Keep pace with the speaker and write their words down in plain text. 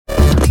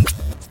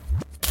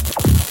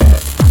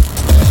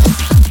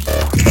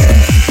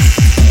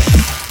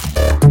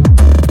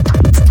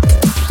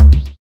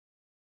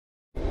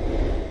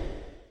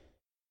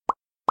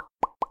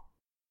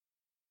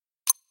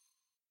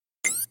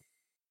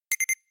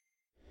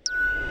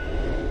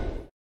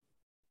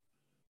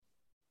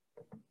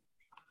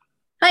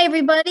Hi,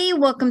 everybody.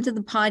 Welcome to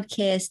the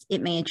podcast.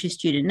 It may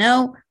interest you to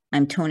know.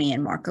 I'm Tony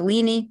Ann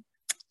Marcolini.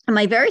 And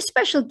my very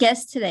special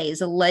guest today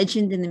is a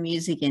legend in the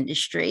music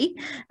industry.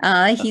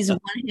 He's one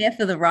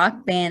half of the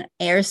rock band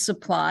Air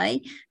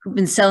Supply, who've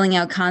been selling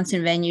out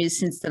concert venues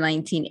since the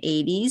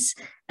 1980s.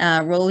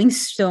 Rolling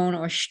Stone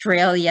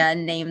Australia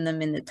named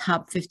them in the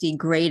top 50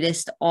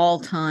 greatest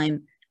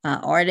all-time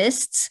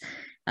artists.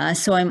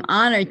 So I'm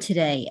honored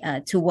today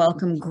to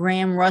welcome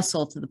Graham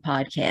Russell to the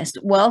podcast.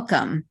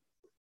 Welcome.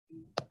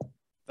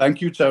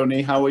 Thank you,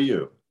 Tony. How are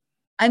you?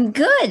 I'm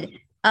good.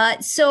 I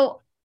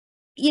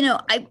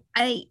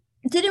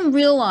didn't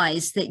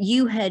realize that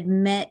you had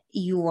met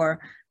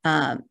your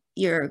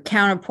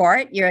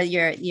counterpart, your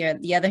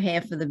the other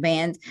half of the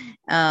band,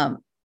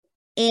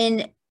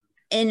 in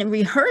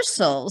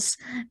rehearsals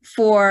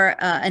for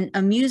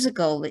a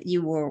musical that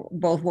you were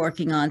both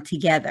working on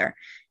together.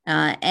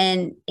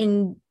 And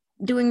in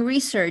doing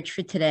research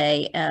for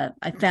today,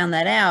 I found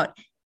that out.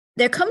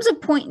 There comes a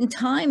point in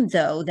time,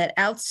 though, that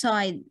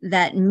outside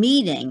that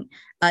meeting,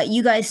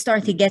 you guys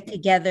start to get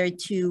together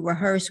to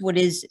rehearse what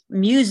is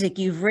music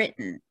you've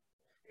written.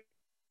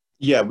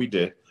 Yeah, we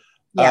did.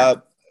 Yeah.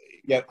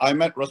 I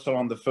met Russell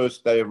on the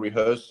first day of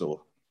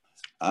rehearsal,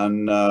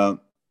 and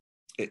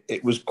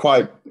it was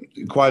quite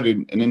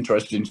an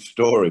interesting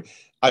story.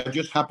 I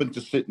just happened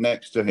to sit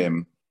next to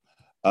him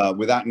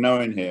without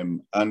knowing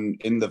him, and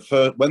when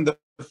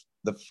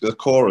the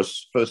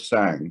chorus first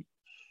sang,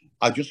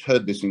 I just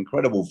heard this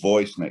incredible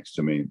voice next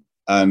to me.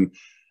 And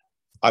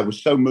I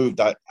was so moved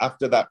that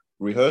after that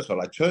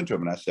rehearsal, I turned to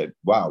him and I said,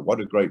 wow,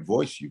 what a great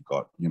voice you've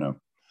got,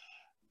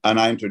 And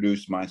I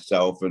introduced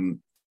myself and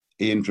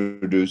he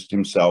introduced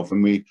himself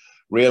and we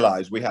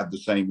realized we had the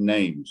same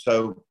name.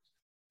 So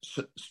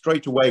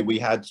straight away, we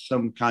had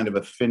some kind of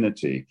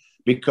affinity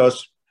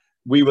because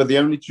we were the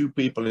only two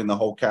people in the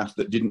whole cast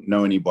that didn't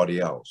know anybody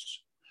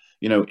else.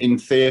 In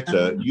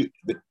theater,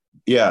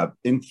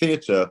 in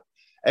theater,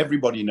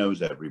 everybody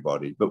knows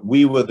everybody, but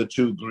we were the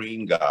two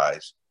green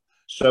guys.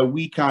 So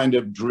we kind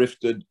of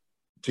drifted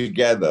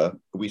together.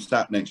 We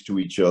sat next to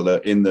each other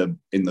in the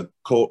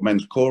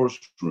men's chorus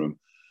room,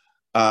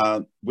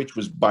 which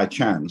was by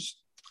chance.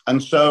 And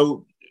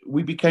so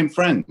we became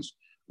friends.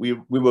 We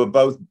were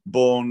both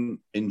born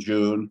in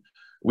June.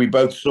 We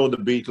both saw the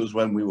Beatles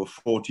when we were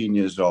 14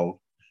 years old.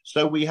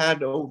 So we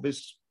had all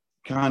this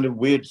kind of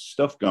weird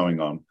stuff going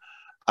on.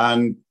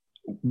 And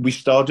we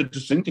started to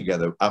sing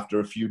together after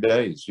a few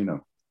days,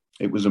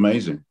 It was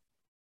amazing.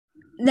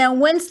 Now,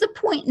 when's the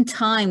point in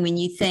time when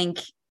you think,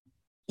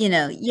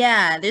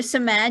 there's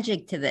some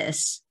magic to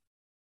this?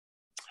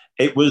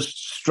 It was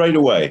straight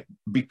away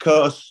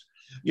because,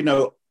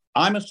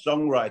 I'm a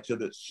songwriter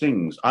that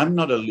sings. I'm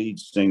not a lead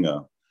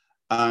singer.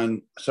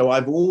 And so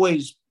I've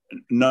always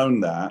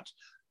known that.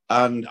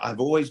 And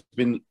I've always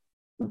been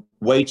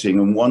waiting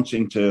and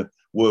wanting to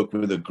work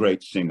with a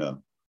great singer.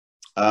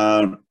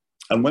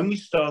 And when we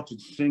started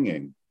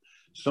singing,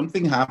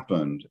 something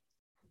happened.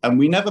 And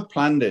we never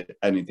planned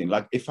anything.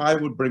 Like if I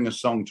would bring a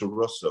song to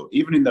Russell,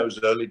 even in those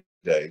early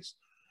days,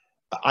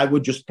 I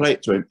would just play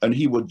it to him and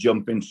he would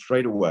jump in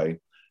straight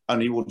away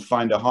and he would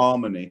find a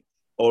harmony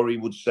or he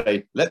would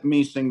say, let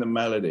me sing the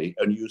melody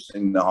and you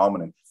sing the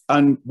harmony.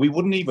 And we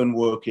wouldn't even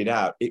work it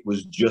out. It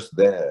was just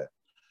there.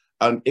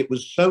 And it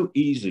was so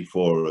easy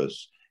for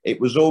us.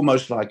 It was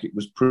almost like it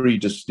was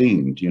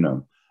predestined,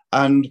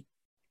 And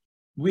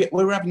we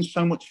were having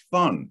so much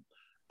fun.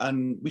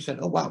 And we said,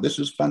 oh, wow, this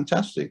is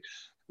fantastic.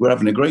 We're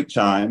having a great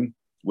time.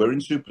 We're in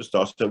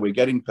Superstar, so we're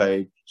getting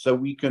paid. So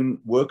we can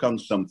work on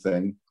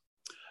something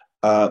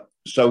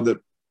so that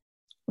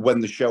when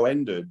the show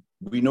ended,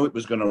 we knew it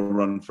was going to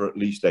run for at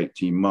least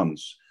 18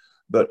 months.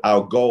 But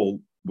our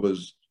goal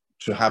was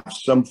to have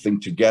something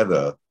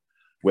together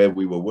where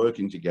we were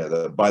working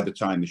together by the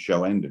time the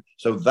show ended.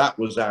 So that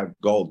was our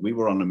goal. We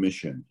were on a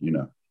mission,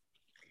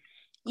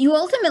 You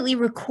ultimately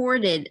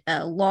recorded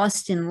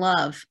Lost in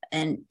Love,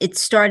 and it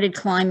started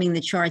climbing the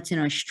charts in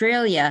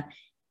Australia.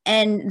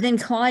 And then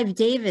Clive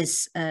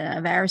Davis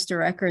of Arista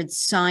Records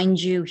signed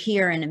you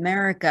here in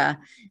America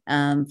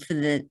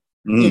after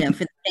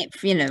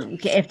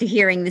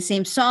hearing the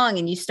same song,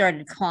 and you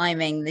started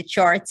climbing the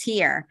charts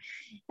here.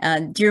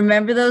 Do you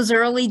remember those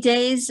early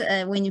days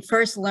when you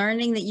first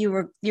learning that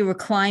you were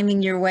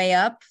climbing your way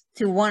up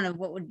to one of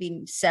what would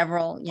be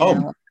several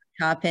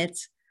top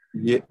hits?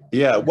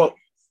 Yeah. Well,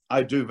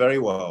 I do very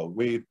well.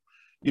 We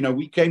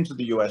came to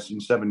the US in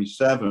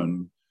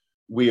 '77.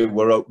 We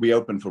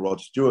opened for Rod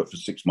Stewart for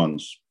 6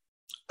 months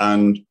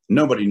and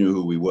nobody knew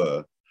who we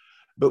were,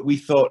 but we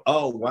thought,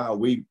 oh,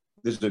 wow,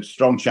 there's a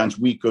strong chance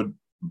we could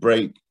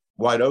break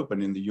wide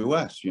open in the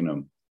US,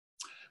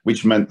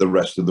 which meant the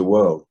rest of the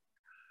world.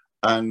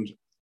 And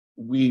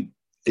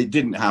it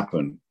didn't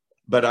happen,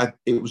 but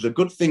it was a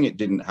good thing it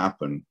didn't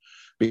happen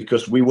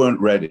because we weren't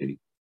ready.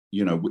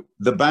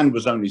 The band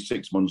was only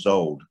 6 months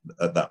old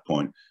at that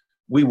point.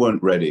 We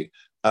weren't ready.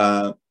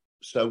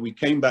 So we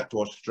came back to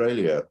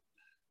Australia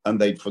and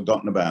they'd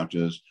forgotten about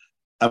us.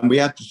 And we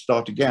had to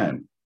start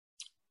again.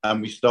 And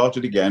we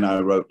started again. I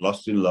wrote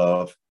Lost in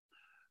Love,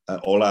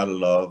 All Out of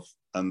Love,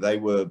 and they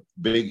were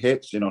big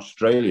hits in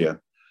Australia,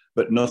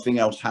 but nothing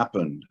else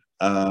happened.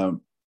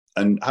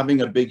 And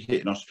having a big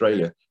hit in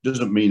Australia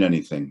doesn't mean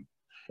anything.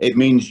 It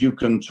means you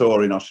can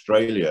tour in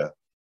Australia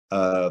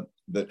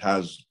that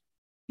has,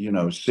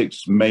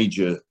 6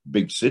 major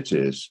big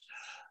cities.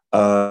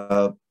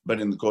 But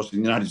in the course of the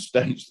United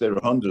States, there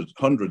are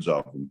hundreds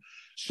of them.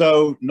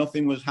 So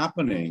nothing was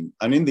happening.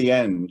 And in the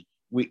end,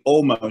 we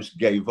almost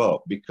gave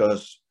up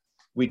because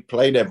we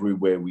played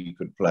everywhere we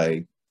could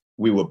play.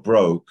 We were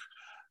broke.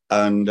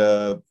 And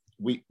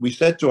we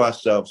said to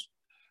ourselves,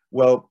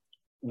 well,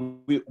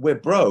 we're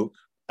broke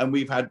and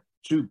we've had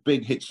 2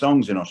 big hit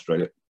songs in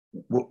Australia.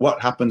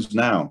 What happens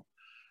now?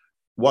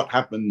 What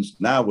happens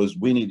now was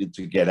we needed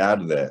to get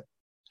out of there.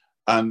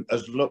 And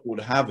as luck would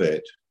have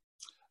it,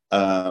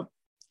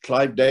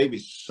 Clive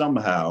Davis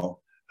somehow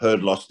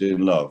heard Lost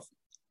in Love,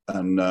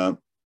 and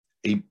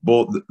he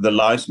bought the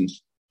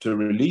license to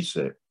release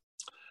it.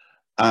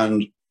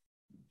 And,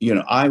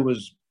 I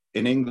was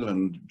in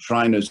England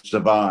trying to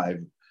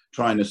survive,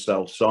 trying to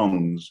sell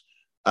songs.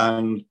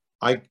 And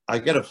I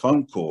get a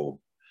phone call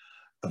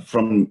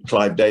from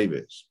Clive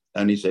Davis.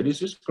 And he said, "Is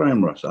this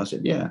Graham Russell?" I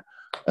said, "Yeah."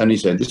 And he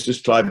said, "This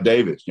is Clive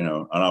Davis,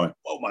 And I went,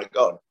 "Oh, my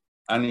God."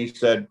 And he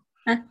said,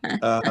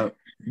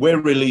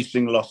 "We're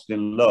releasing Lost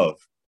in Love."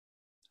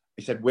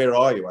 He said, "Where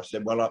are you?" I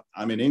said, "Well,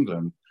 I'm in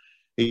England."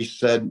 He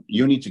said,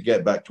 "You need to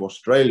get back to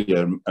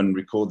Australia and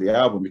record the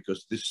album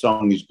because this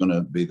song is going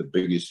to be the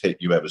biggest hit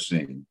you've ever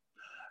seen."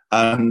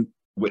 And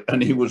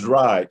he was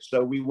right.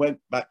 So we went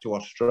back to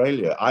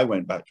Australia. I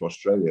went back to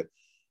Australia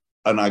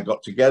and I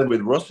got together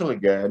with Russell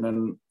again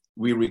and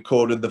we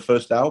recorded the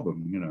first album,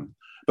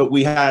 But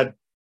we had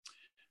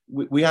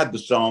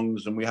the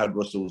songs and we had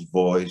Russell's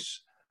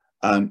voice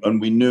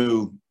and we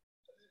knew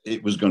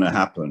it was going to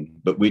happen,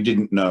 but we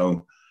didn't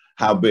know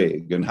how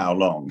big and how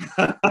long.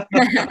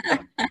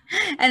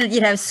 And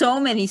you'd have so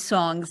many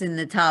songs in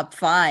the top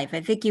 5.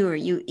 I think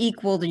you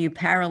equaled or you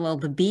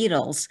paralleled the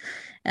Beatles.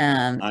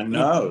 I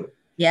know.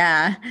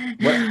 Yeah.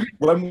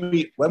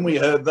 When we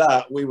heard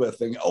that, we were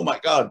thinking, "Oh my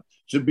God,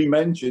 to be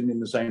mentioned in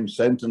the same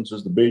sentence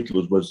as the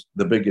Beatles was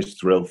the biggest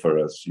thrill for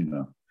us,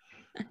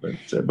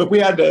 But we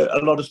had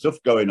a lot of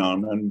stuff going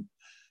on, and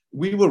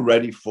we were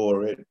ready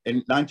for it.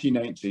 In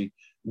 1980,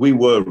 we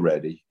were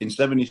ready. In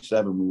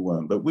 77, we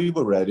weren't, but we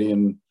were ready,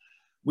 and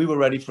we were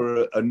ready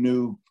for a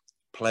new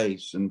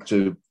place and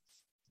to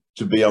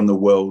be on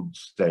the world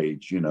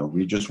stage.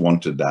 We just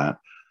wanted that,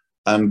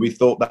 and we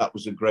thought that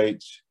was a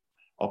great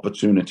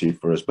opportunity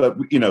for us. But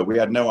we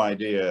had no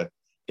idea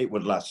it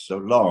would last so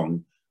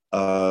long.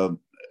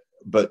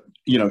 But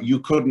you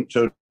couldn't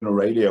turn a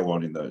radio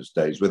on in those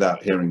days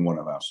without hearing one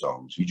of our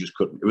songs. You just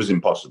couldn't. It was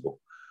impossible.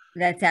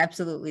 That's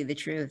absolutely the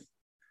truth.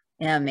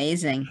 Yeah,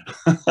 amazing.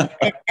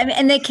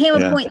 and there came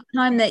a point in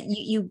time that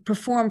you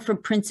performed for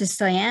Princess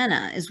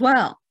Diana as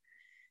well.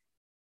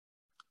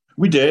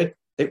 We did.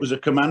 It was a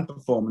command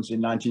performance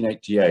in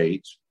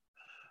 1988,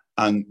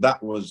 and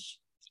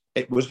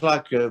it was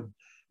like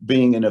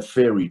being in a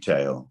fairy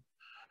tale.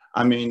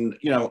 I mean,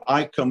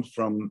 I come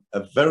from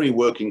a very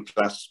working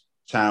class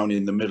town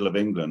in the middle of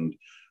England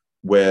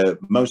where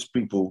most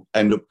people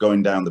end up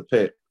going down the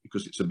pit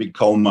because it's a big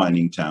coal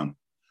mining town.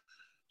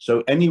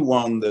 So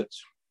anyone that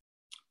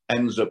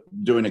ends up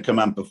doing a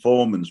command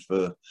performance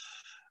for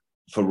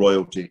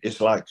royalty,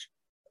 it's like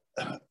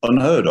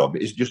unheard of.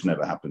 It just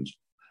never happens.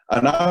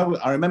 And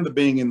I remember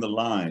being in the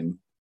line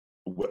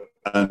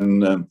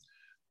and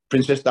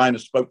Princess Diana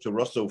spoke to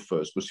Russell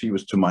first because he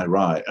was to my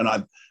right. And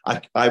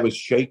I was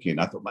shaking.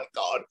 I thought, my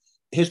God,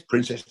 here's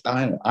Princess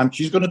Diana.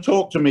 She's going to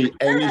talk to me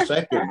any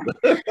second.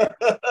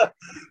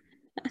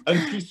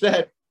 And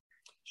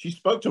she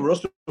spoke to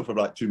Russell for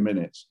like 2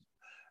 minutes.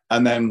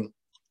 And then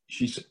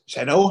she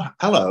said, "Oh,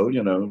 hello,"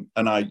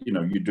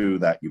 and you do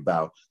that, you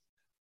bow.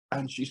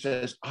 And she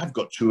says, "I've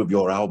got 2 of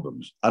your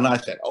albums." And I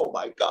said, "Oh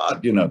my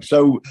God,"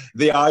 so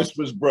the ice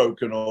was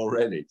broken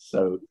already.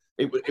 So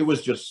it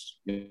was just,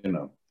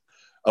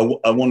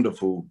 a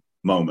wonderful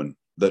moment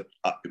that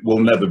will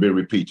never be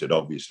repeated,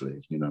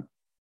 obviously,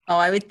 Oh,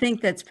 I would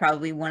think that's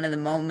probably one of the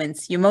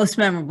moments, your most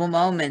memorable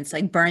moments,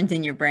 like burned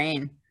in your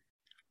brain.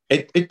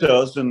 It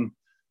does. And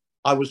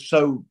I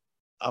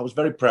was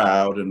very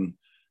proud and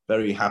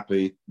very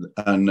happy.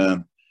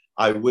 And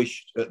I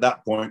wished at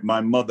that point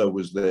my mother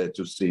was there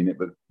to have seen it,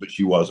 but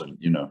she wasn't,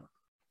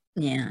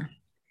 Yeah.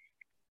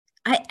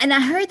 I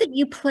heard that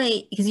you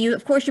play, because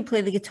of course you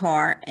play the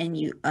guitar and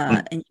you're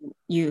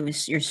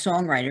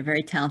songwriter,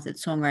 very talented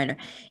songwriter.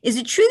 Is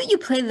it true that you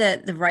play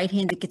the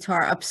right-handed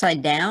guitar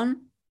upside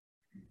down?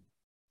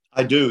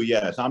 I do,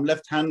 yes. I'm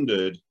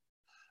left-handed,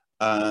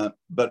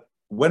 but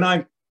when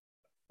I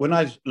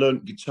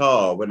learned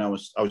guitar when I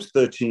was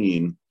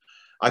 13,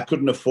 I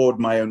couldn't afford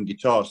my own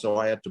guitar, so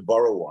I had to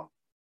borrow one.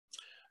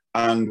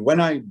 And when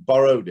I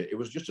borrowed it, it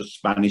was just a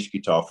Spanish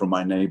guitar from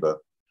my neighbor.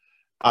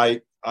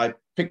 I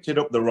picked it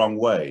up the wrong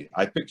way.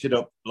 I picked it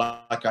up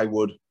like I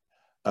would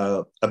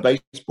a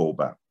baseball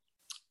bat,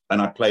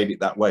 and I played it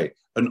that way.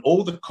 And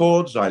all the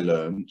chords I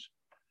learned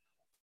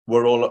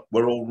were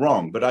all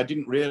wrong, but I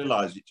didn't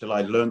realize it till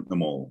I learned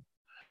them all.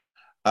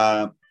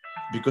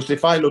 because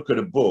if I look at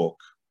a book,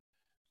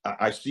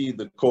 I see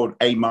the chord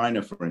A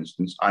minor, for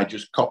instance, I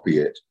just copy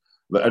it.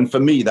 And for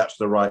me, that's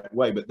the right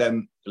way. But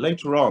then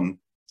later on,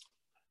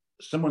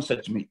 someone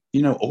said to me,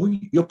 you know, oh,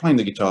 you're playing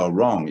the guitar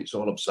wrong. It's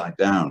all upside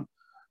down.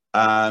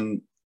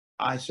 And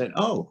I said,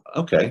 oh,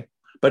 okay.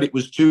 But it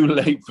was too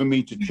late for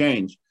me to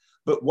change.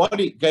 But what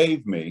it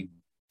gave me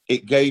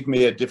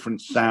a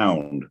different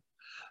sound.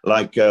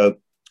 Like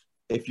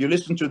if you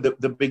listen to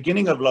the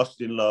beginning of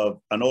Lost in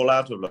Love and All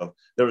Out of Love,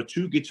 there are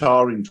two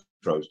guitar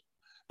intros,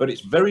 but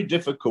it's very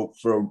difficult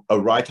for a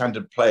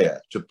right-handed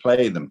player to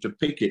play them, to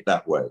pick it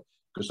that way,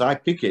 because I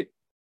pick it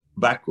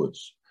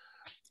backwards.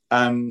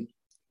 And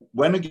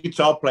when a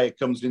guitar player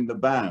comes in the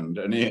band,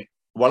 and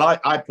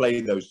I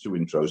play those two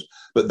intros,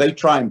 but they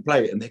try and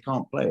play it and they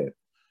can't play it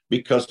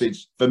because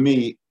it's, for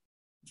me,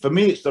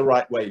 it's the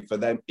right way. For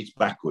them, it's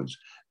backwards.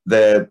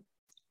 Their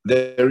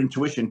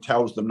intuition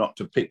tells them not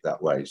to pick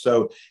that way.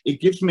 So it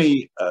gives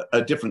me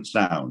a different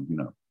sound, you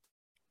know.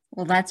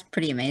 Well, that's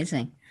pretty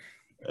amazing.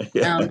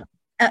 Yeah.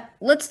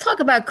 Let's talk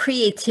about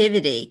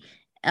creativity,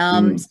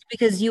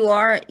 because you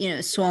are, you know, a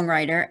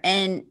songwriter,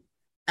 and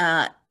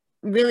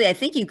really, I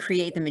think you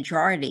create the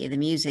majority of the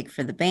music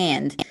for the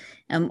band.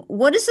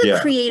 What does the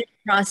creative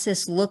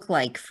process look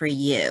like for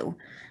you?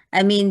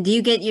 I mean, do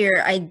you get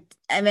your, I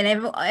mean,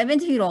 I've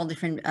interviewed all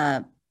different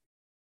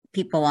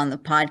people on the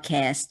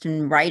podcast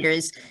and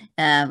writers.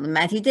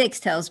 Matthew Dix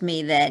tells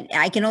me that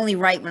I can only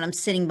write when I'm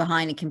sitting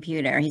behind a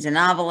computer. He's a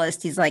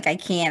novelist. He's like, I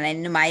can't.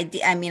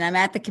 I mean, I'm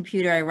at the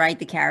computer. I write.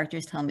 The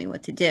characters tell me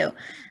what to do.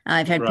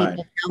 I've had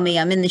people tell me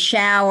I'm in the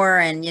shower,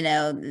 and you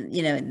know,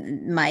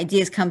 my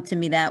ideas come to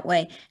me that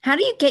way. How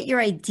do you get your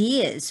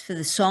ideas for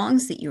the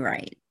songs that you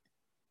write?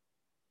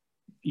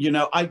 You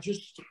know, I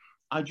just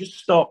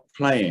start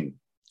playing,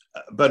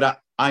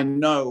 but I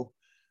know.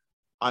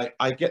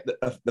 I get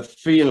the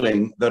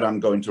feeling that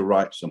I'm going to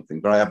write something,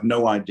 but I have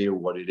no idea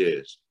what it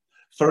is.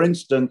 For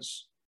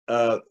instance,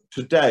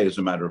 today, as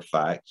a matter of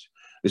fact,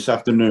 this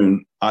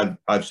afternoon,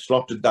 I've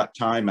slotted that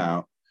time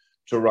out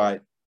to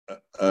write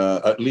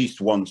at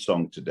least one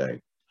song today.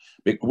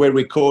 We're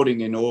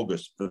recording in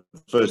August for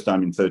the first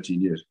time in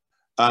 13 years.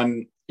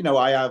 And, you know,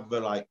 I have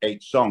like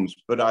 8 songs,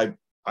 but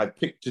I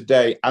picked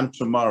today and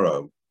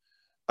tomorrow,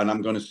 and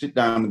I'm going to sit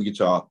down with the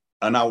guitar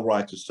and I'll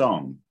write a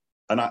song.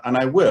 And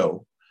I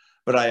will.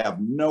 But I have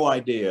no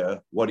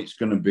idea what it's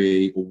going to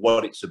be or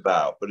what it's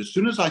about. But as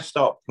soon as I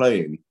start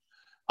playing,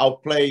 I'll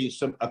play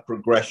a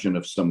progression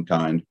of some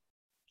kind,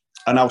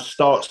 and I'll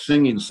start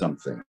singing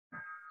something.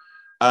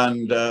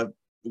 And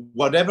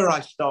whatever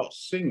I start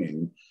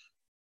singing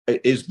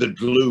is the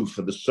glue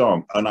for the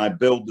song, and I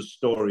build the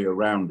story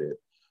around it.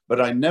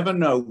 But I never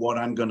know what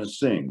I'm going to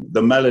sing,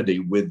 the melody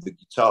with the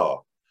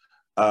guitar.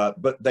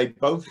 But they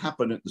both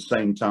happen at the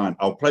same time.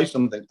 I'll play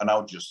something and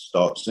I'll just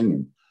start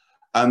singing.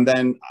 And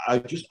then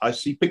I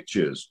see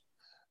pictures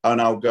and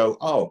I'll go,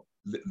 oh,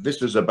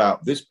 this is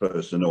about this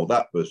person or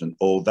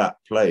that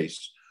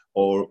place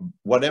or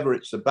whatever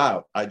it's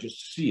about. I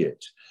just see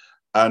it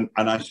and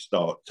I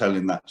start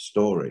telling that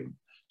story.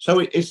 So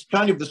it's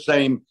kind of the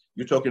same.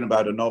 You're talking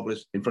about a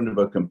novelist in front of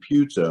a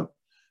computer.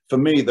 For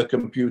me, the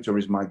computer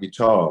is my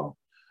guitar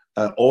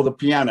or the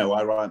piano.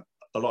 I write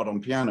a lot on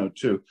piano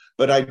too,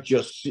 but I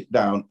just sit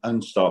down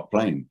and start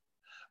playing.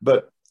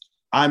 But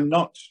I'm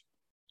not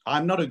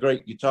a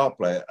great guitar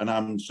player, and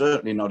I'm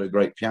certainly not a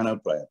great piano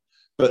player,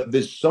 but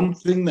there's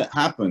something that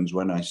happens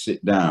when I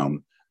sit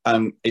down,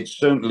 and it's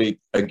certainly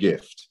a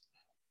gift.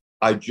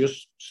 I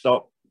just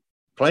start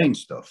playing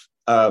stuff.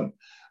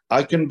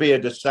 I can be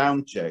at a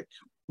sound check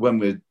when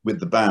we're with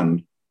the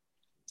band,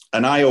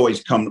 and I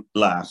always come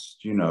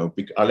last, you know,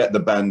 because I let the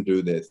band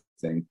do their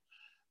thing.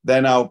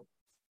 Then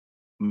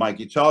my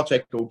guitar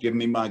tech will give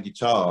me my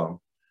guitar,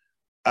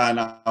 and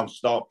I'll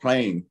start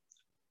playing,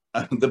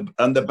 and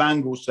the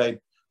band will say,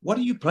 what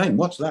are you playing?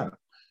 What's that?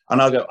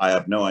 And I'll go, I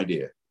have no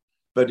idea.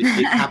 But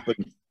it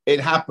happens.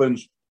 It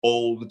happens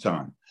all the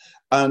time.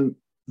 And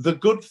the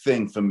good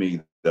thing for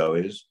me, though,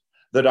 is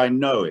that I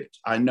know it.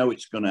 I know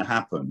it's going to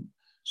happen.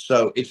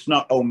 So it's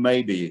not, oh,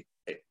 maybe.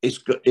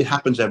 It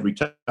happens every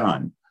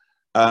time.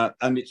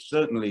 And it's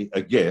certainly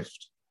a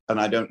gift.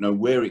 And I don't know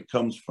where it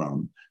comes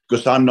from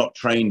because I'm not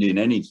trained in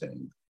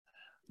anything,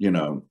 you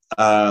know.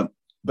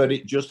 But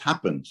it just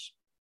happens.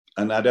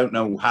 And I don't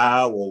know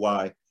how or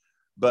why.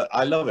 But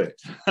I love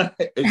it.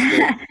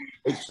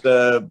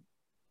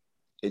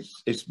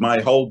 It's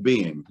my whole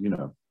being, you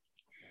know.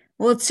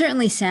 Well, it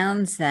certainly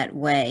sounds that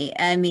way.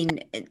 I mean,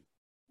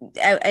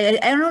 I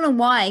don't know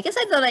why. I guess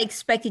I thought I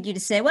expected you to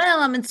say, "Well,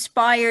 I'm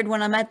inspired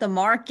when I'm at the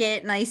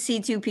market and I see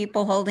 2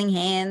 people holding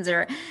hands,"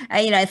 or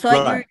I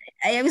thought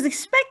I was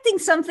expecting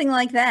something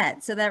like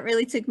that. So that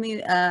really took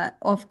me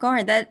off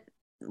guard.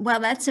 Wow,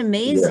 that's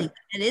amazing.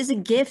 Yeah. It is a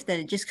gift that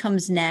it just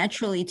comes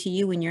naturally to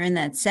you when you're in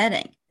that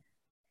setting.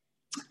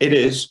 It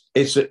is.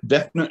 It's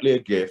definitely a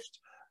gift,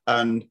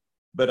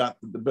 but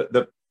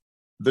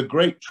the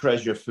great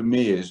treasure for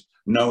me is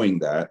knowing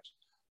that,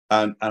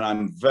 and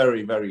I'm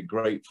very, very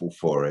grateful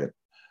for it.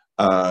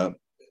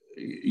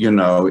 You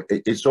know,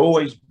 it's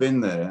always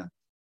been there,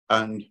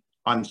 and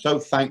I'm so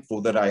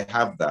thankful that I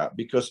have that,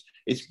 because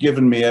it's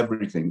given me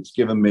everything. It's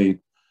given me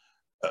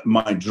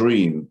my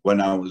dream when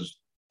I was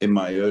in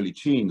my early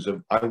teens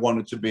of I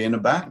wanted to be in a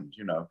band,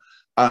 you know.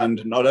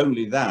 And not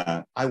only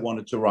that, I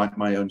wanted to write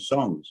my own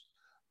songs,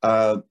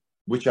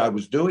 which I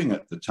was doing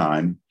at the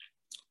time.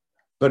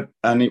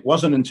 And it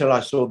wasn't until I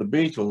saw the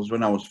Beatles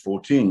when I was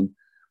 14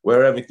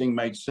 where everything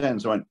made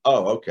sense. I went,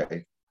 oh,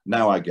 okay,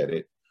 now I get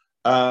it.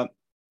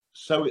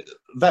 So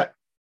that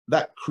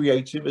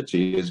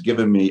creativity has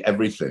given me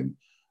everything.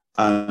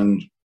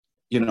 And,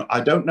 you know,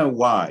 I don't know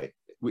why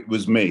it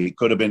was me. It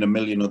could have been a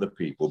million other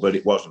people, but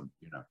it wasn't,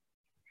 you know.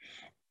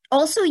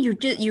 Also, you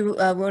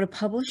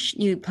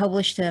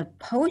published a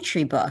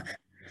poetry book.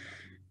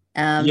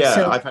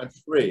 Yeah, I've had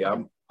three.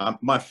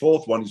 My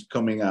fourth one is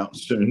coming out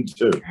soon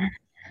too.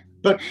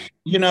 But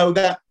you know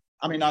that,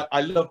 I mean,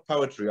 I love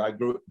poetry. I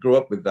grew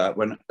up with that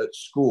when at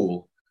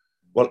school.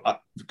 Well,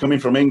 coming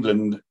from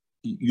England,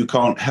 you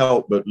can't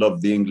help but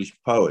love the English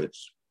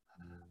poets.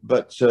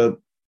 But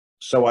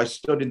so I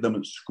studied them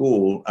at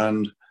school,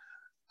 and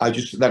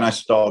then I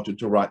started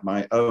to write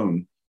my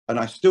own, and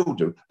I still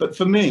do. But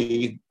for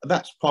me,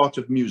 that's part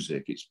of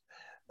music. It's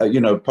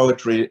you know,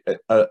 poetry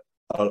are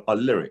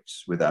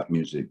lyrics without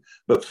music.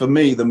 But for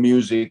me, the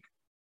music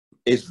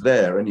is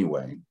there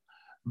anyway.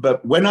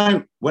 But when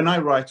I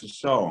write a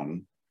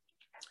song,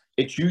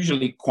 it's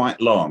usually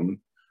quite long,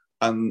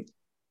 and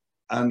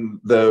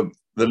the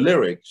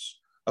lyrics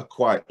are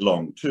quite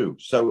long too.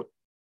 So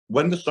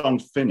when the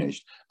song's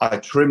finished, I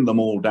trim them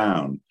all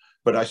down,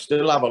 but I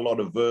still have a lot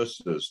of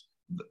verses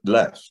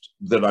left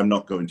that I'm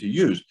not going to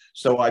use.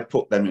 So I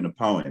put them in a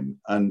poem,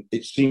 and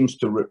it seems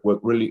to work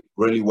really,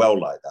 really well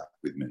like that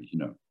with me, you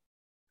know.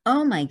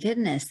 Oh my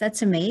goodness,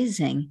 that's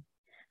amazing.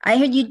 I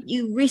heard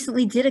you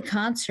recently did a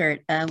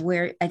concert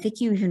where I think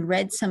you even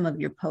read some of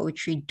your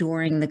poetry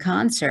during the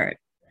concert.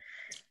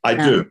 I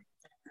do.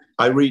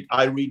 I read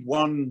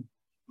one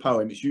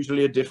poem. It's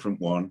usually a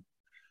different one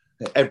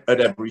at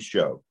every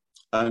show.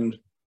 And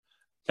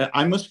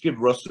I must give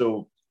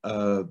Russell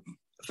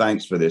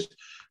thanks for this,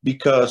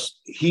 because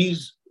he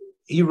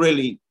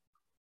really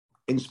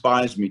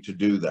inspires me to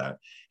do that.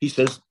 He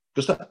says,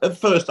 because at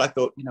first I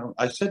thought, you know,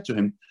 I said to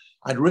him,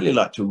 I'd really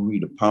like to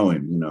read a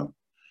poem, you know.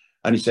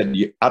 And he said,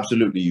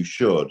 absolutely, you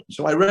should.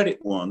 So I read it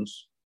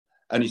once,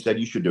 and he said,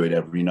 you should do it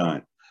every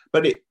night.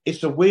 But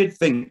it's a weird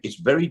thing. It's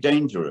very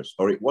dangerous,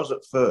 or it was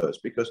at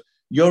first, because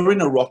you're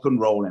in a rock and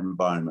roll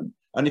environment.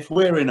 And if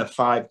we're in a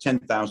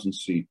 10,000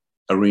 seat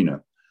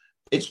arena,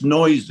 it's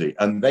noisy,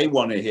 and they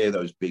want to hear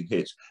those big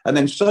hits. And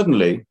then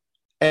suddenly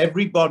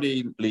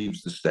everybody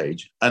leaves the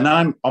stage, and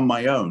I'm on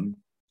my own.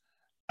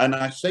 And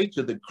I say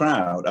to the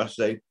crowd, I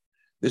say,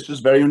 this is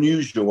very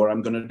unusual what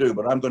I'm going to do,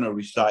 but I'm going to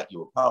recite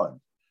you a poem.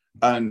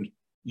 And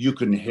you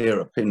can hear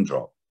a pin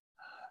drop.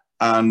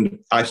 And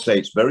I say,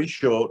 it's very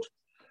short.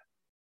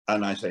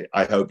 And I say,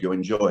 I hope you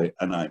enjoy it.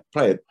 And I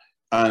play it.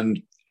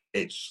 And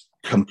it's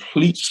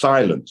complete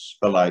silence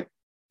for like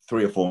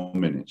 3 or 4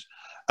 minutes.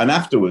 And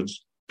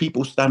afterwards,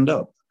 people stand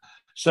up.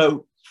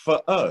 So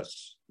for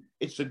us,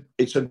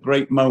 it's a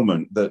great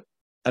moment but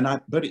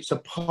it's a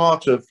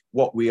part of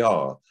what we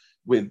are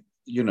with,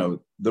 you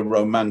know, the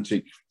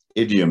romantic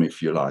idiom,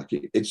 if you like.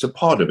 It's a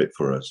part of it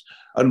for us.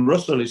 And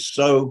Russell is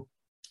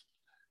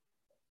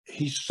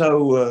he's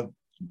so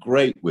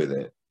great with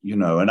it, you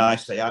know. And I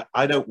say,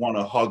 I don't want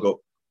to hog up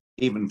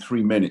even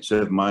 3 minutes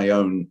of my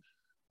own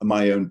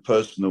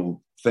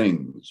personal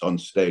things on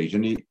stage.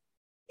 And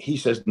he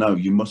says, no,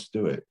 you must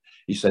do it.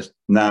 He says,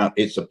 now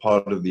it's a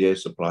part of the Air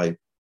Supply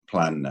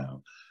plan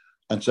now.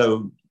 And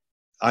so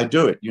I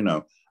do it, you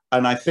know.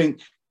 And I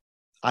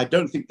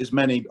don't think there's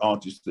many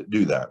artists that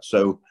do that.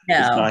 So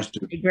it's nice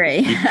to be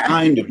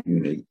kind of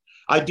unique.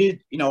 I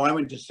did, you know, I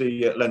went to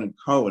see Leonard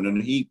Cohen,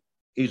 and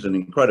he's an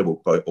incredible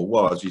poet, or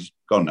was. He's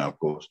gone now, of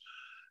course.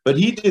 But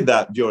he did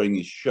that during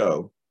his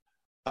show.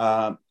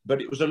 But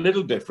it was a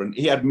little different.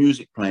 He had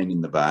music playing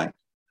in the back.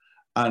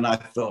 And I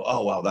thought,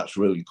 oh, wow, that's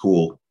really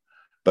cool.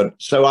 But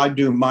so I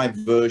do my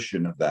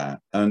version of that.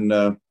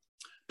 And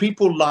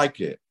people like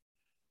it.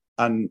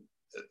 And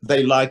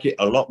they like it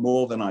a lot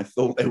more than I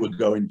thought they were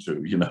going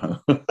to, you know.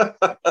 Well,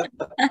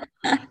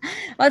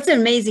 it's an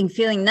amazing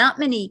feeling. Not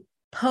many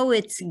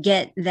poets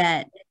get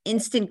that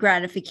instant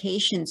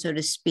gratification, so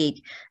to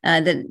speak,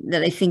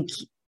 that I think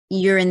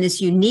you're in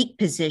this unique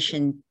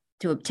position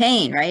to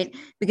obtain, right?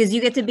 Because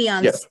you get to be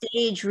on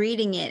stage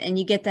reading it, and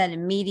you get that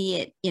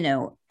immediate, you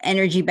know,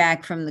 energy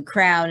back from the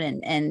crowd,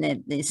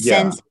 and the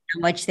sense of how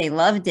much they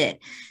loved it.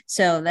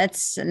 So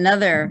that's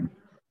another,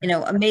 you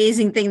know,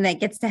 amazing thing that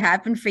gets to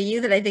happen for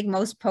you that I think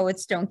most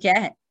poets don't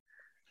get.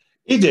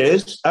 It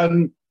is.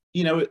 And,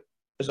 you know,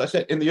 as I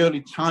said, in the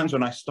early times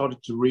when I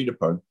started to read a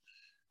poem,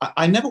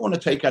 I never want to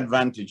take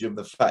advantage of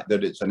the fact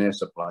that it's an Air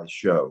Supply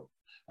show.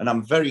 And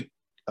I'm very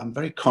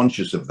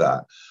conscious of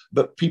that.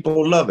 But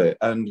people love it.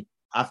 And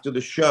after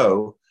the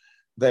show,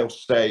 they'll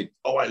say,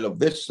 oh, I love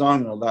this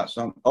song or that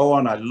song. Oh,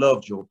 and I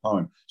loved your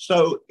poem.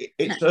 So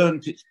it's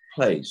earned its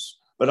place.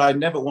 But I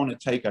never want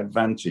to take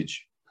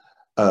advantage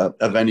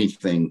of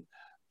anything.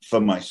 for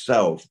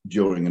myself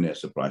during an Air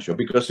Supply show,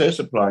 because Air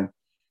Supply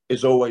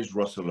is always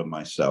Russell and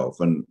myself,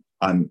 and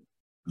I'm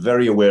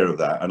very aware of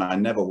that, and I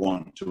never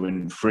want to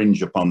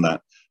infringe upon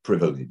that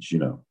privilege, you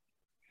know.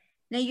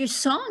 Now, your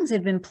songs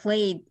have been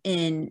played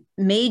in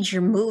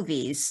major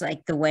movies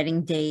like The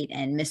Wedding Date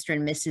and Mr.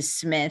 and Mrs.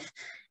 Smith,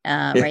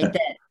 right?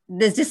 That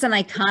there's just an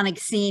iconic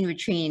scene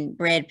between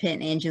Brad Pitt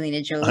and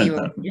Angelina Jolie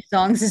where your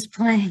songs is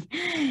playing.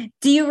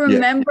 Do you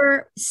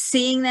remember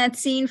seeing that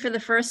scene for the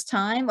first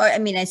time? Or, I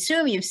mean, I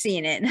assume you've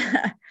seen it.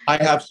 I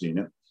have seen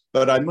it,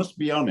 but I must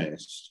be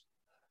honest.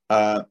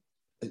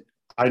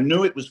 I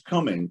knew it was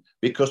coming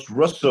because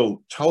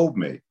Russell told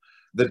me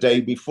the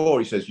day before.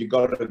 He says, "You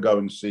got to go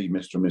and see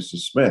Mr. and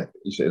Mrs. Smith."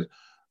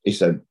 He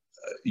said,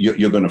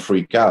 you're going to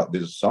freak out.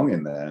 There's a song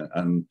in there,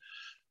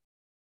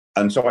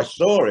 and so I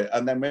saw it.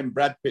 And then when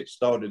Brad Pitt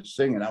started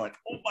singing, I went,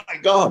 "Oh my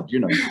God!" You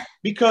know,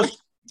 because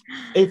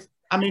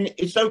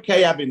it's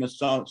okay having the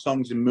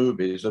songs in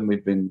movies, and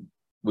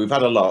we've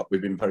had a lot.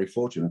 We've been very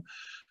fortunate,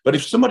 but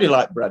if somebody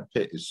like Brad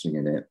Pitt is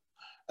singing it,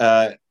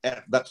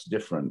 that's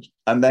different.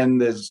 And then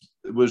there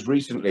was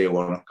recently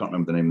one, I can't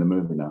remember the name of the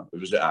movie now. It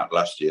was out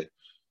last year.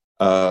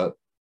 I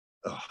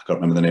can't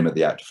remember the name of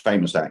the actor,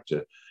 famous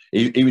actor.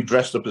 He was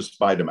dressed up as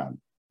Spider-Man,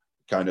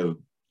 kind of.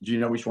 Do you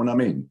know which one I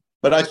mean?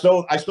 But I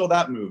saw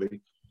that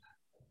movie,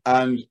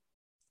 and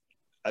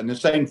the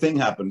same thing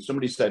happened.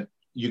 Somebody said,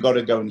 "You got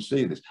to go and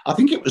see this." I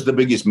think it was the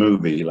biggest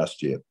movie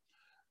last year,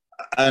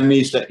 and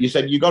you said,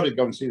 "You got to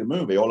go and see the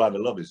movie. All Out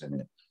of Love is in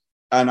it."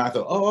 And I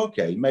thought, "Oh,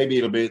 okay, maybe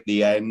it'll be at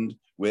the end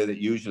where it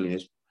usually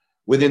is."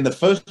 Within the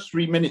first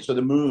 3 minutes of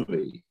the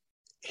movie,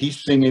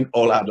 he's singing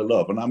All Out of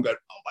Love, and I'm going,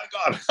 "Oh my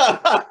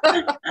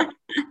God."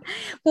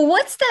 Well,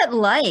 what's that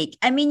like?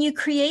 I mean, you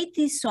create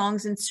these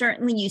songs and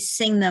certainly you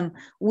sing them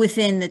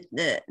within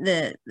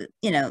the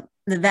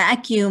the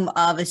vacuum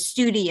of a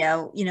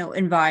studio,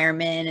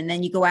 environment, and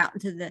then you go out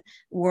into the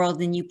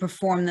world and you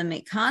perform them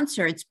at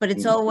concerts, but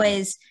it's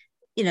always,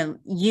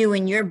 you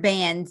and your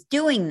band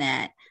doing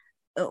that.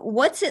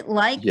 What's it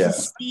like to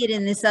see it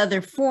in this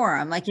other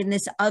forum, like in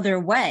this other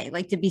way,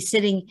 like to be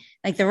sitting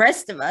like the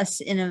rest of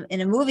us in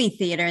a movie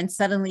theater and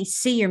suddenly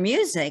see your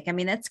music? I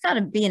mean, that's got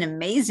to be an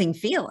amazing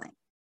feeling.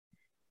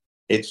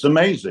 It's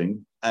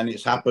amazing, and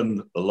it's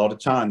happened a lot of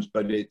times,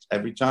 but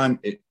every time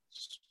it's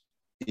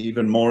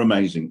even more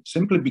amazing,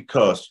 simply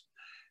because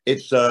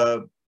it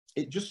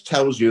just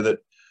tells you that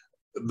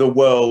the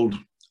world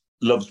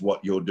loves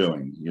what you're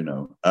doing,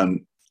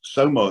 and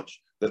so much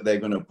that they're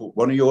going to put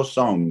one of your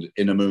songs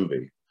in a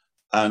movie,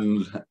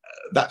 and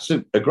that's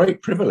a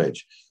great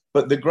privilege.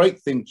 But the great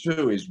thing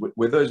too is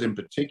with us in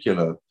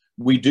particular,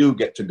 we do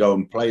get to go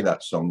and play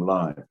that song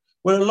live,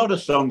 where a lot of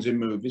songs in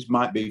movies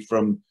might be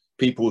from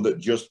people that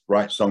just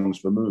write songs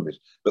for movies,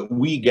 but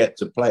we get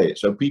to play it,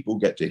 so people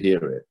get to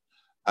hear it,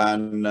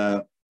 and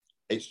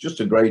it's just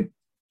a great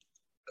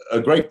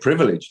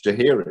privilege to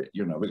hear it.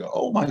 We go,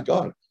 "Oh my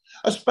God!"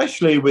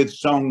 Especially with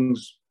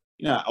songs,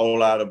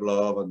 All Out of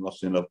Love and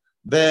Lost in Love.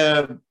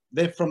 They're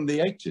from the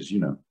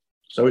 80s,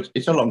 so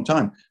it's a long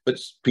time, but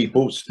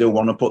people still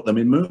want to put them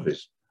in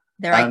movies.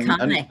 They're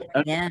iconic.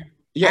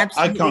 Yeah,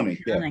 iconic.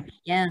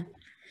 Yeah.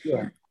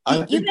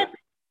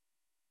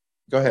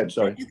 Go ahead.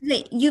 Sorry.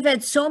 You've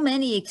had so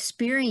many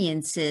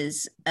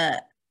experiences,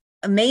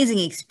 amazing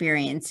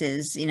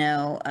experiences,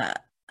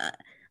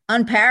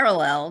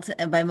 unparalleled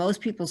by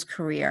most people's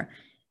career.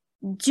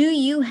 Do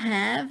you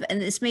have, and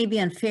this may be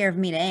unfair of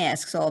me to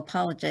ask, so I'll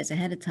apologize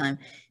ahead of time.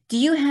 Do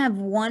you have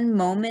one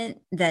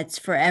moment that's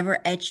forever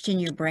etched in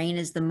your brain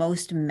as the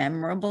most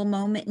memorable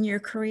moment in your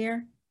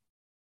career?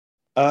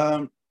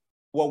 Well,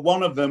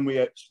 one of them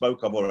we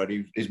spoke of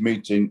already is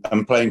meeting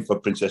and playing for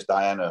Princess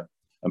Diana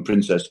and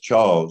Princess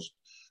Charles.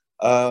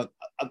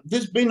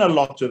 There's been a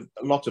lot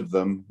of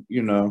them,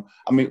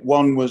 I mean,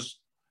 one was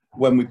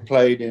when we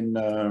played in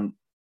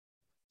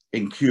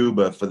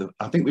Cuba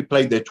I think we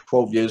played there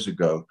 12 years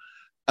ago,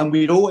 and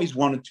we'd always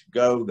wanted to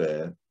go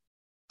there,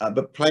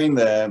 but playing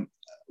there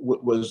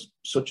was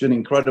such an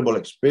incredible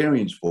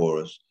experience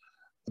for us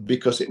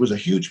because it was a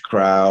huge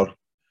crowd,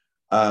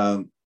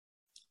 and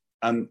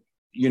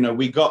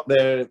we got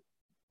there,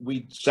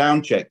 we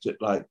sound checked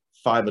at like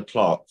 5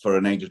 o'clock for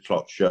an 8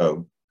 o'clock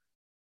show,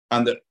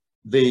 and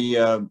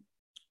the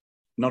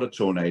not a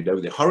tornado,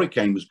 the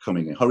hurricane was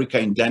coming in.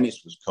 Hurricane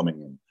Dennis was coming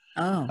in.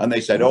 Oh. And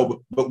they said,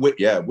 "Oh, but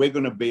we're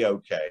going to be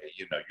okay.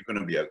 You're going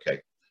to be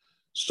okay."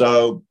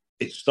 So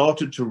it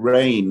started to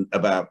rain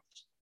about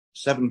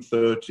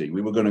 7:30.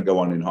 We were going to go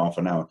on in half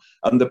an hour,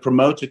 and the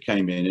promoter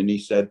came in and he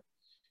said,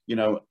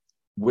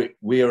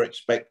 we are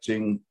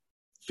expecting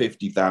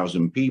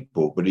 50,000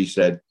 people, but he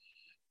said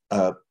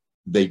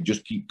they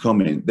just keep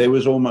coming. There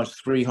was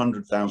almost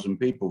 300,000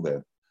 people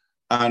there,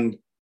 and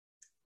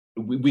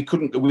we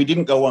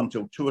didn't go on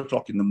till 2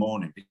 o'clock in the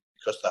morning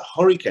because the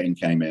hurricane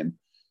came in.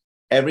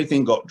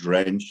 Everything got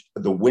drenched.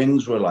 The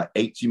winds were like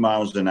 80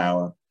 miles an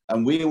hour.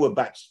 And we were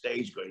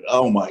backstage going,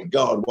 "Oh my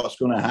God, what's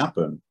going to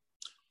happen?"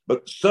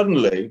 But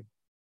suddenly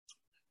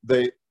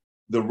the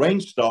rain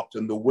stopped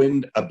and the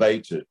wind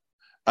abated.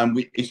 And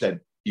he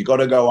said, "You got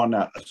to go on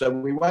now." So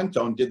we went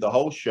on, did the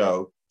whole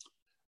show.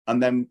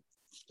 And then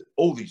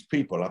all these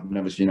people, I've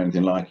never seen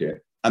anything like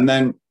it. And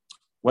then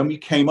when we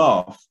came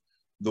off,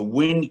 the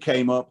wind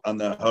came up and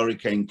the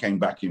hurricane came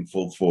back in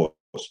full force.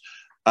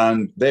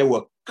 And there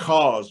were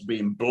cars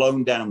being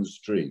blown down the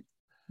street,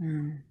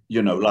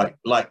 you know,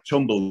 like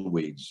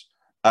tumbleweeds.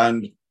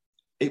 And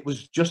it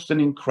was just an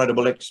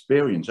incredible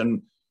experience.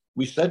 And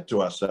we said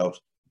to ourselves,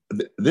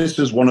 this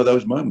is one of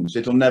those moments.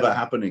 It'll never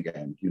happen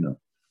again, you know.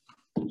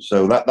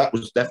 So that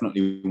was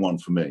definitely one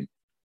for me.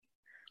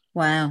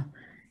 Wow.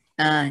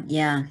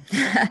 Yeah.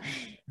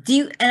 Do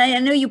you, and I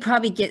know you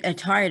probably get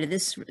tired of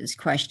this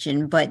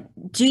question, but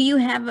do you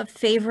have a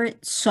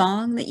favorite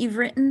song that you've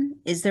written?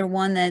 Is there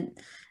one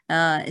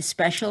that is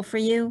special for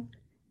you?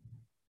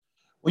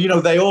 Well, you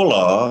know, they all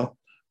are.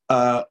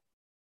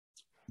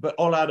 But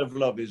All Out of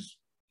Love is,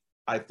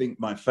 I think,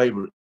 my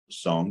favorite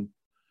song.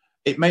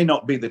 It may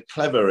not be the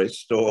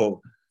cleverest,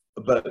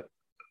 but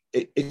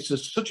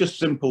such a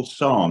simple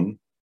song.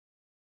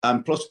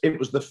 And plus, it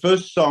was the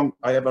first song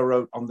I ever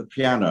wrote on the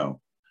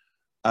piano.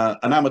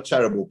 And I'm a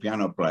terrible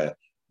piano player,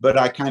 but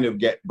I kind of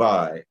get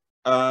by.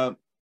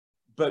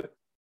 But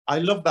I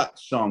love that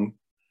song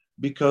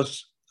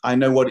because I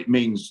know what it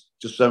means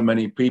to so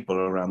many people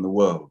around the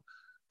world.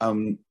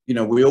 You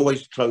know, we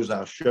always close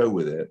our show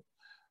with it.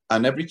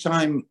 And every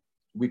time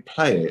we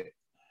play it,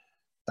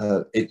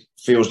 it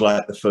feels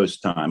like the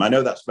first time. I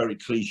know that's very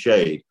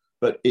cliched,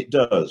 but it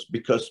does,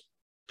 because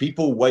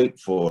people wait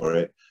for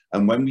it.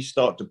 And when we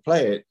start to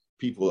play it,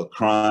 people are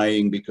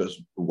crying because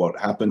of what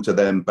happened to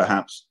them,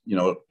 perhaps, you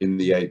know, in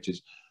the 80s.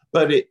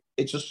 But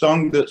it's a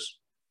song that's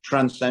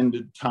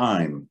transcended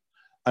time.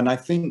 And I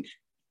think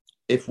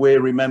if we're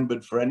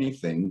remembered for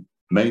anything,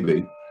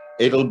 maybe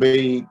it'll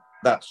be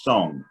that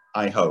song,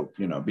 I hope,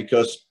 you know,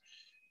 because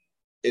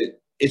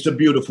it's a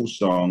beautiful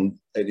song.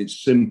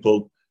 It's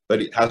simple,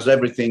 but it has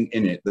everything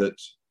in it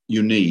that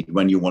you need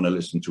when you want to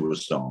listen to a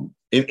song,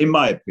 in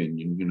my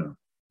opinion, you know.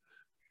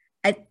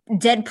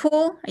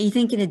 Deadpool? Are you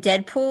thinking of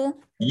Deadpool?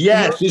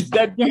 Yes, it's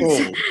Deadpool.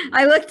 Yes.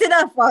 I looked it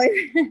up.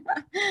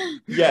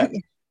 Yeah,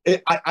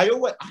 I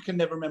can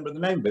never remember the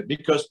name of it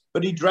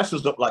but he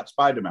dresses up like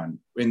Spider-Man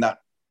in that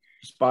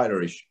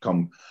Spiderish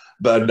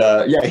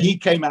But yeah, he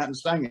came out and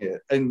sang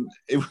it, and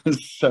it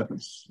was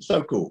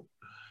so cool.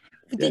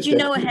 Did you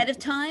know ahead of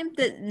time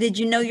did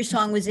you know your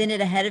song was in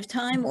it ahead of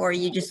time, or are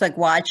you just like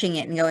watching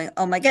it and going,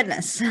 oh my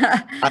goodness?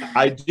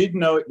 I did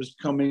know it was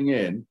coming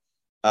in.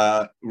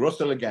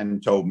 Russell again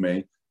told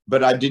me,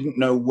 but I didn't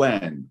know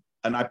when.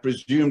 And I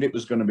presumed it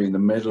was going to be in the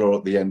middle or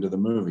at the end of the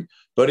movie.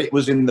 But it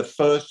was in the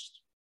first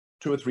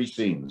 2 or 3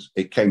 scenes.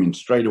 It came in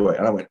straight away.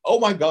 And I went, oh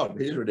my God,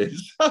 here it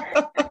is.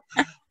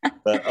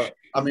 I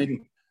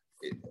mean,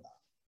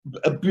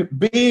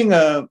 being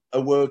a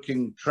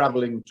working,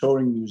 traveling,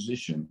 touring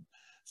musician,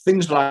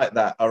 things like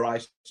that are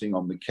icing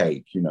on the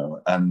cake, you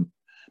know. And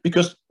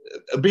because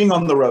being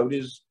on the road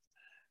it's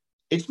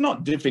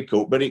not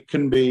difficult, but it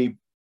can be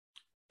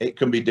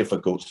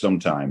difficult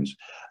sometimes.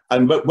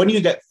 But when you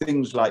get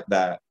things like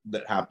that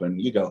happen,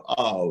 you go,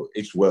 oh,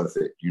 it's worth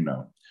it, you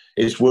know.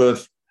 It's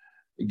worth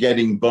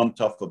getting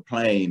bumped off a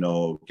plane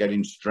or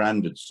getting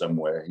stranded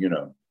somewhere, you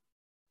know.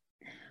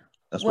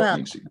 That's what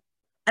makes it.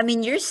 I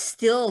mean, you're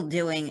still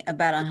doing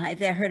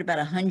I heard about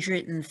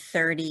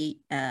 130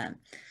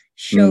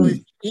 shows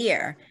a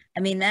year.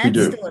 I mean, that's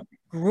still a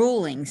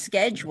grueling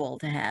schedule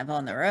to have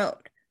on the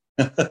road.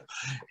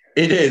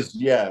 It is,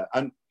 yeah.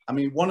 And I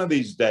mean, one of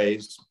these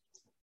days,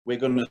 we're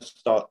going to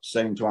start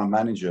saying to our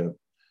manager,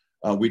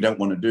 we don't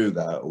want to do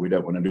that, or we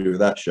don't want to do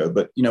that show.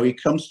 But, you know, he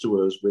comes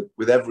to us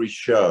with every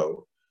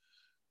show,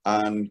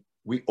 and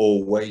we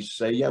always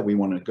say, yeah, we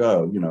want to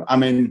go, you know. I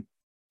mean,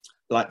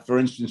 like, for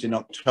instance, in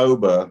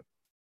October,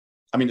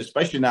 I mean,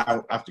 especially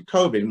now after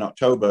COVID, in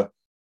October,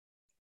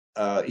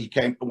 he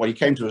came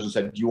to us and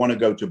said, do you want to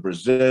go to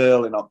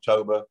Brazil in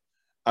October?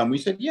 And we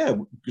said, yeah,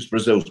 because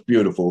Brazil's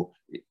beautiful.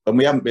 And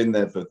we haven't been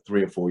there for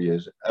 3 or 4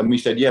 years. And we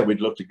said, yeah, we'd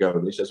love to go.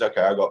 And he says,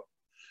 okay, I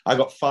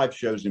got 5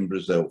 shows in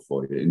Brazil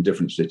for you in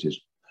different cities.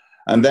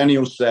 And then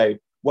he'll say,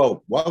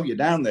 well, while you're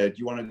down there, do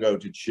you want to go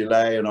to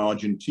Chile and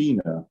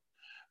Argentina?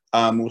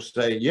 We'll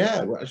say,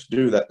 yeah, well, let's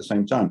do that at the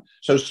same time.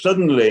 So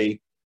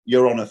suddenly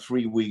you're on a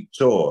 3-week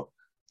tour.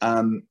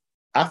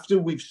 After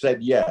we've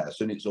said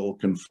yes and it's all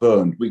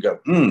confirmed, we go,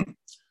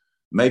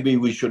 maybe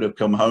we should have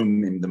come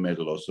home in the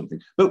middle or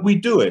something. But we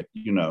do it,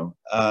 you know.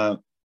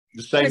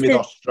 The same with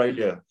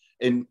Australia.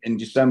 In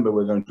December,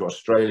 we're going to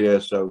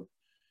Australia. So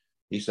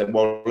he said,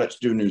 well, let's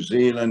do New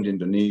Zealand,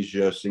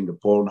 Indonesia,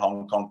 Singapore, and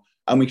Hong Kong.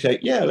 And we say,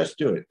 yeah, let's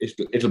do it.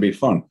 It'll be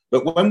fun.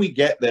 But when we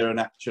get there and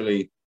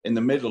actually in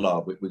the middle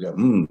of it, we go,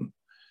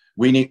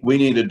 we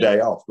need a day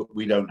off, but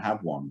we don't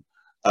have one.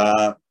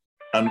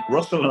 And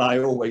Russell and I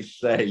always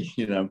say,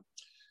 you know,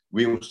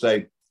 we will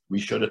say,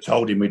 we should have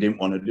told him we didn't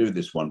want to do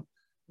this one.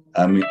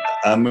 And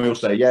we'll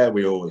say, yeah,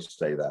 we always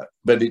say that,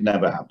 but it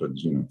never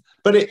happens, you know.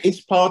 But it's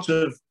part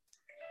of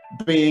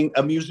being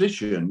a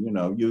musician, you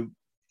know.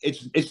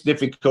 It's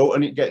difficult,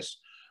 and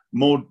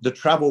the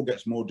travel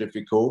gets more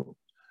difficult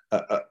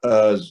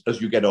as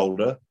you get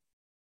older.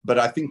 But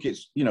I think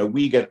it's, you know,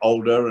 we get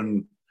older,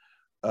 and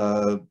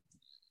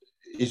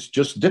it's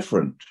just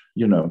different,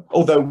 you know.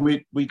 Although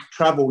we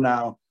travel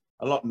now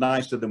a lot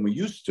nicer than we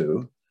used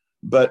to,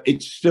 but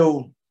it's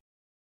still,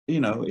 you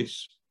know,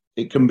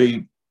 it can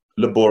be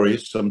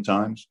laborious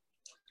sometimes.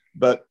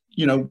 But,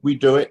 you know, we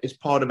do it. It's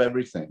part of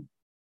everything.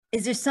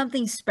 Is there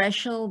something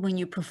special when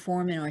you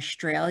perform in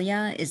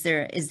Australia? Is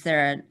there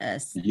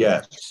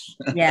Yes.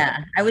 yeah,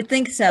 I would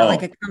think so,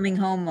 like Oh, a coming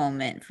home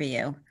moment for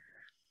you.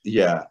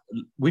 yeah.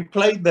 We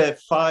played there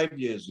 5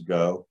 years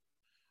ago,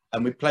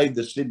 and we played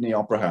the Sydney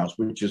Opera House,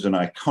 which is an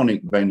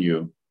iconic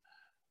venue.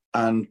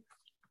 And,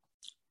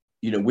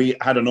 you know, we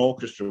had an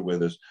orchestra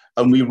with us,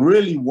 and we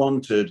really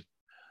wanted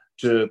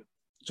to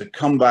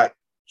come back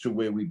to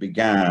where we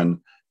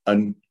began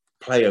and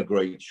play a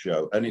great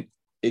show. And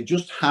it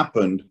just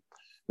happened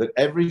that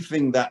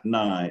everything that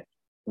night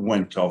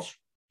went off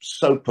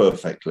so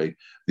perfectly.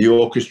 The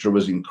orchestra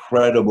was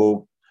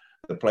incredible.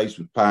 The place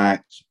was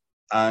packed.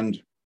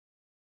 And,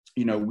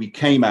 you know, we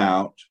came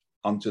out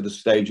onto the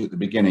stage at the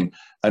beginning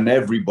and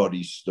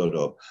everybody stood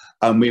up.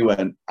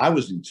 And I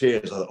was in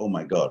tears. I thought, oh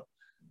my God,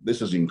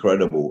 this is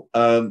incredible.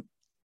 And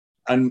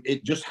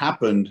it just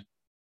happened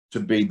to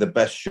be the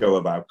best show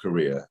of our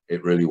career.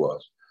 It really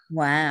was.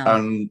 Wow.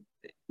 And,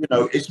 you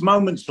know, it's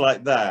moments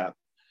like that.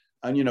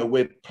 And, you know,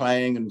 we're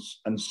playing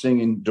and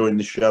singing during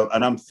the show.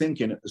 And I'm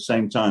thinking at the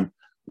same time,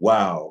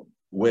 wow,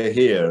 we're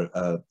here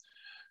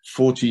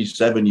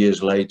 47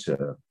 years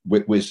later.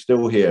 We're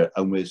still here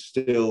and we're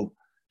still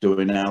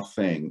doing our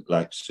thing,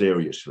 like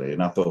seriously.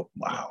 And I thought,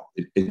 wow,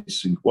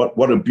 it's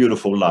what a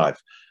beautiful life.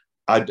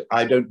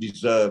 I don't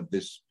deserve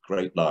this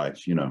great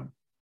life, you know.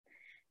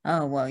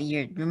 Oh, well,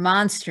 you're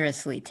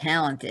monstrously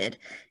talented.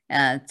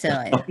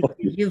 So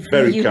you've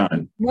Very you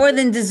kind. more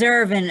than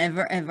deserve and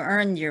have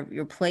earned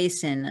your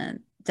place in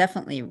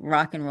definitely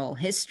rock and roll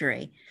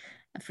history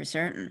for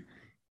certain.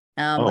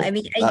 I Oh,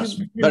 mean, that's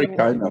very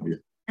kind of you.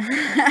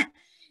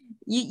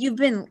 you've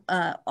been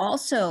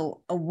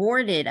also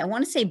awarded. I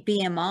want to say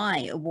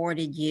BMI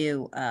awarded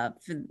you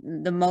for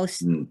the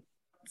most, Mm.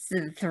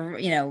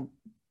 you know,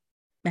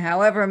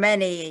 however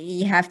many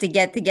you have to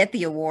get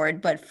the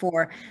award, but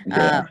for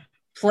Yeah.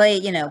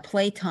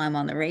 play time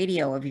on the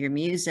radio of your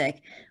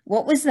music.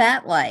 What was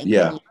that like when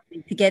Yeah.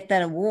 you to get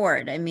that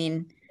award? I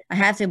mean, I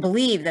have to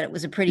believe that it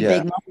was a pretty Yeah.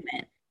 big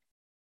moment.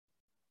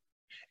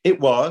 It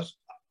was.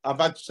 I've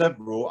had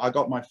several. I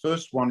got my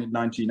first one in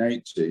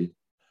 1980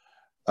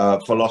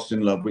 for Lost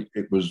in Love.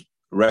 It was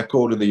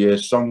Record of the Year,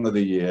 Song of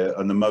the Year,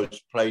 and the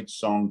most played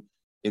song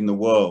in the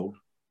world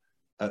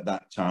at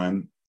that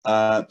time.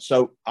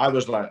 So I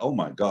was like, oh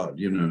my God,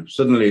 you know,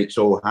 suddenly it's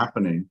all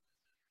happening.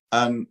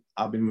 And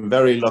I've been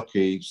very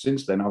lucky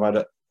since then. I've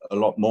had a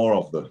lot more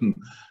of them.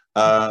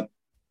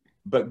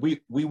 But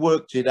we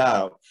worked it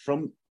out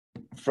from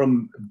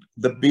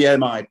the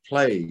BMI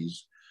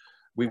plays.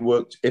 We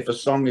worked, if a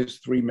song is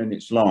 3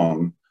 minutes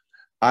long,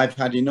 I've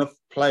had enough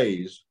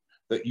plays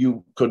that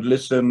you could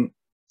listen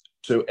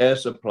to Air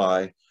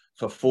Supply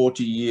for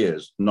 40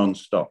 years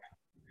nonstop.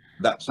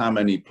 That's how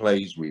many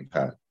plays we've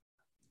had.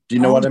 Do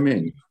you know what I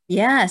mean?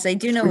 Yes, I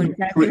do know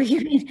exactly what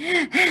you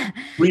mean.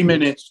 3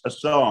 minutes a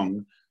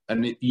song,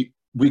 and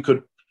we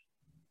could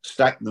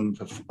stack them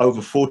for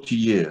over 40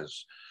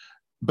 years.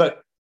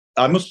 But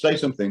I must say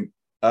something.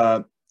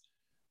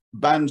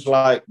 Bands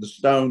like the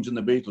Stones and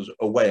the Beatles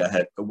are way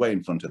ahead, way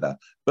in front of that.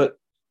 But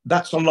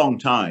that's a long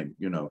time,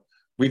 you know.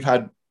 We've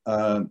had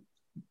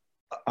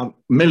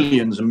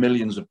millions and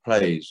millions of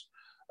plays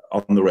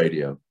on the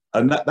radio,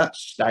 and that's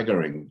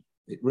staggering.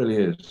 It really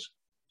is.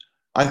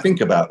 I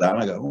think about that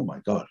and I go, oh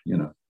my God, you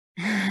know.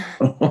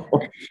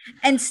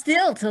 And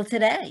still till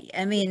today.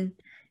 I mean,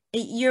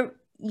 you're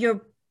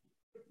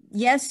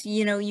yes,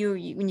 you know,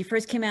 when you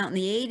first came out in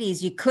the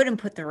 80s, you couldn't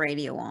put the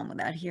radio on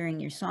without hearing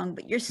your song,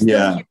 but you're still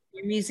Yeah. hearing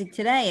your music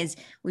today. As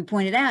we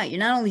pointed out, you're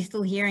not only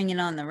still hearing it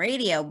on the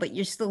radio, but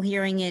you're still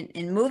hearing it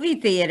in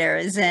movie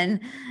theaters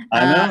and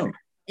I know.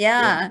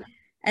 yeah.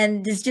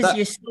 And it's just That,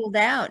 you're sold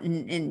out,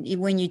 and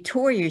when you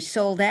tour, you're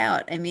sold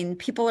out. I mean,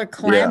 people are yeah,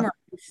 clamoring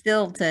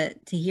still to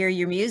hear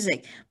your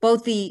music,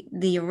 both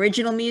the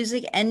original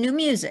music and new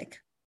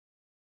music.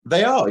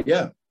 they are.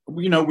 Yeah.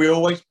 You know, we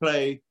always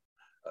play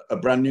a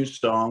brand new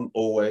song,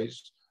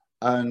 always.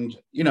 And,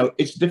 you know,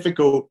 it's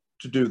difficult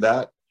to do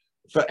that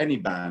for any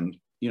band.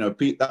 You know,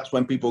 that's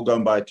when people go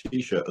and buy a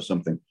T-shirt or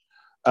something.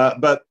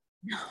 But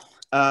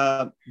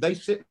they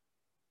sit,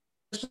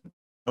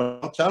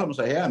 I'll tell them,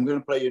 say, hey, I'm going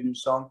to play you a new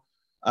song.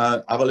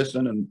 Have a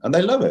listen, and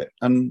they love it.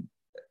 And,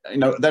 you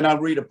know, then I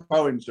read a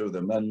poem to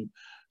them. And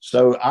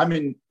so I'm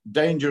in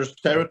dangerous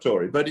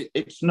territory, but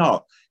it's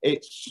not.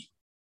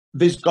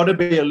 There's got to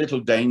be a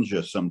little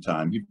danger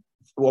sometime.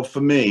 Well,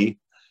 for me,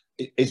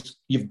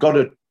 you've got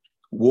to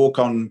walk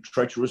on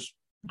treacherous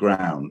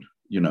ground.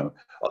 You know,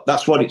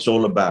 that's what it's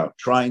all about.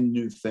 Trying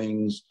new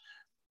things,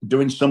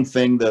 doing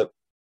something that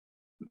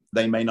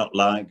they may not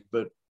like,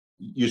 but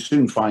you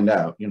soon find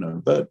out. You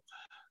know, but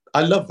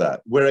I love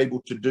that we're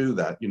able to do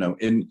that. You know,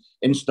 in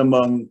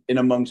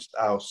amongst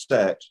our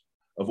set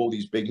of all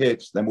these big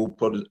hits, then we'll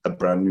put a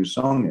brand new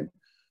song in,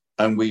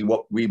 and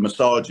we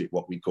massage it.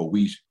 What we call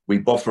we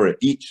buffer it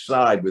each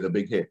side with a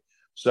big hit.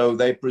 So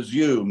they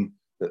presume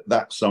that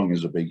that song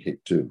is a big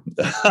hit too.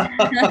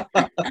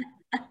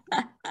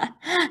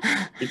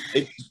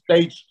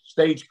 It's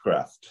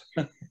stagecraft.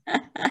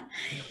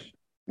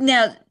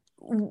 Now,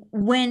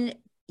 when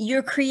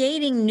you're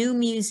creating new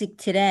music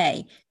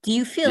today, do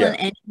you feel in Yeah.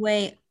 any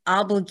way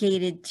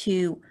obligated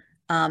to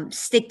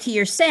stick to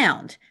your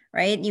sound,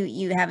 right?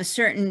 You have a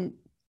certain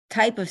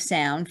type of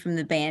sound from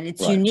the band.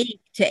 It's Right.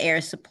 unique to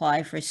Air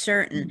Supply for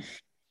certain. Mm.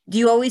 Do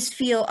you always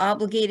feel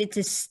obligated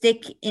to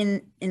stick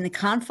in the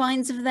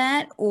confines of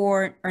that,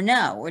 or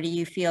no? Or do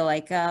you feel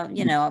like I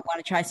want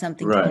to try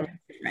something Right. totally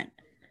different?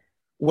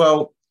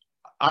 Well,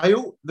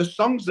 the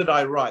songs that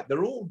I write,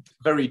 they're all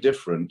very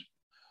different.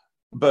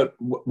 But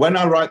when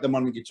I write them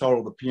on the guitar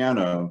or the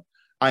piano,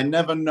 I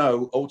never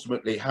know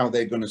ultimately how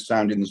they're going to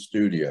sound in the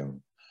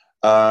studio,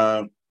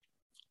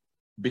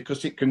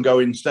 because it can go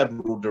in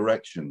several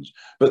directions.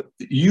 But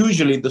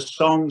usually the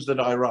songs that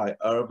I write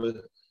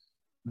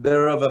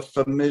they're of a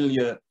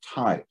familiar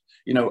type.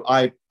 You know,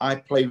 I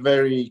play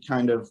very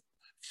kind of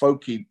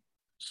folky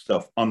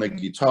stuff on the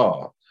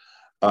guitar.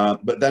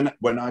 But then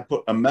when I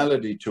put a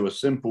melody to a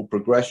simple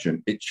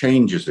progression, it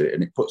changes it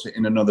and it puts it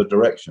in another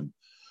direction.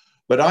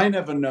 But I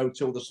never know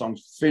till the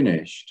song's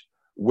finished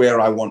where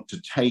I want to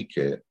take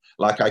it.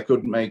 Like I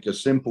could make a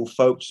simple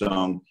folk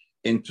song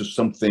into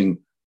something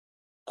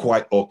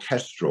quite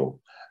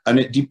orchestral. And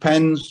it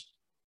depends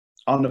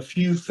on a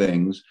few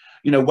things.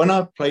 You know, when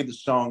I play the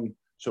song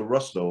to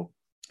Russell,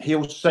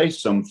 he'll say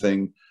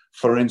something.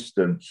 For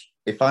instance,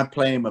 if I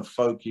play him a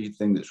folky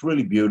thing that's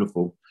really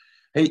beautiful,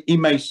 he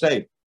may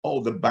say,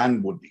 oh, the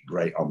band would be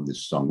great on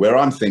this song. Where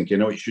I'm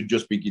thinking, oh, it should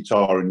just be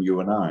guitar and you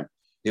and I.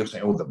 He'll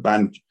say, oh, the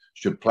band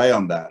should play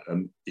on that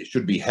and it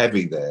should be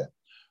heavy there,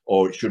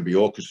 or it should be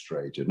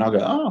orchestrated. And I'll go,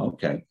 oh,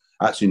 okay,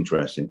 that's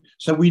interesting.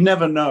 So we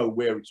never know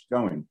where it's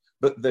going.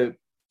 But the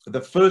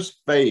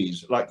first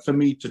phase, like for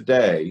me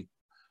today,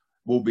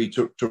 will be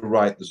to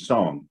write the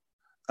song.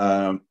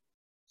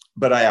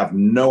 But I have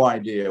no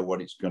idea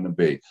what it's going to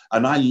be.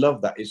 And I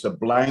love that. It's a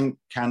blank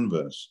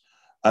canvas.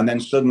 And then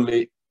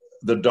suddenly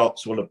the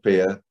dots will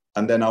appear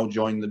and then I'll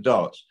join the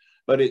dots.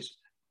 But it's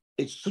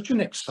such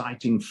an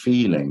exciting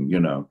feeling, you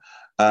know.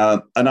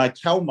 And I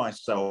tell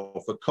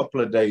myself a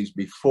couple of days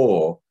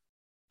before,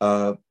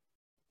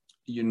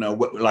 you know,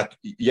 like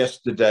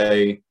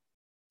yesterday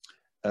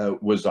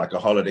was like a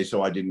holiday,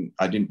 so I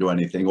didn't do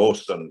anything, or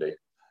Sunday.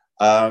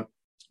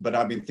 But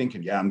I've been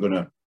thinking, yeah, I'm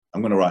gonna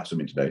write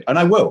something today, and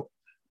I will,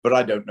 but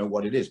I don't know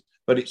what it is.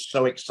 But it's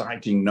so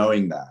exciting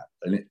knowing that,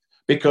 and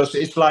because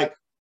it's like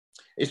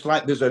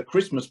there's a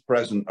Christmas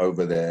present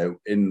over there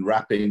in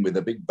wrapping with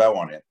a big bow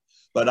on it,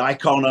 but I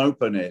can't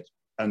open it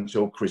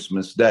until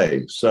Christmas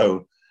Day.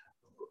 So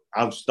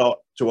I'll start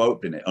to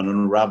open it and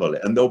unravel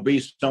it, and there'll be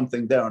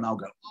something there, and I'll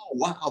go, "Oh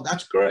wow,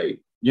 that's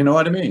great!" You know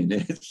what I mean?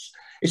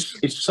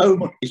 It's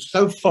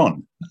so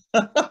fun.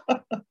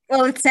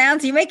 Well,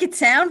 you make it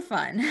sound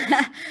fun.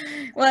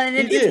 Well, and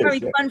it is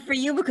probably fun for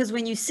you because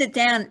when you sit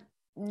down,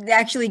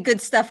 actually good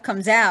stuff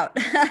comes out.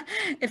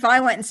 If I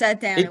went and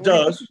sat down, it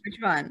does. Be much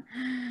fun.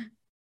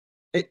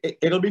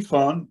 It'll be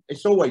fun.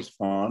 It's always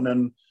fun,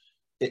 and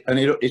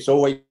it's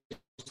always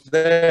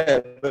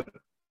there. But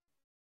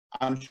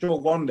I'm sure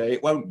one day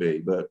it won't be.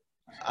 But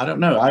I don't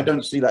know. I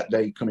don't see that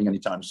day coming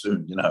anytime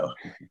soon. You know.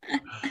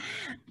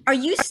 Are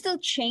you still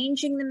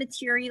changing the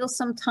material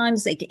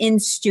sometimes, like in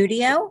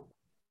studio?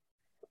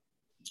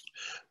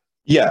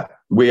 Yeah,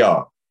 we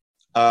are.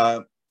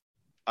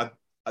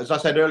 As I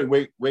said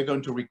earlier, we're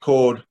going to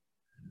record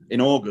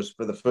in August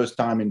for the first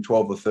time in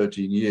 12 or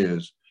 13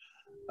 years.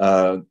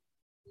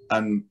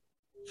 And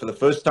for the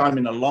first time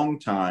in a long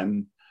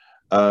time,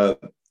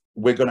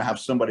 we're going to have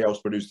somebody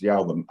else produce the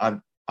album.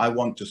 I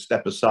want to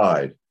step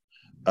aside.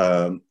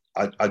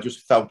 I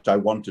just felt I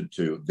wanted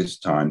to this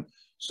time.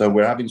 So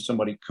we're having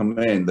somebody come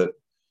in that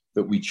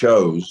we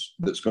chose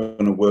that's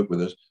going to work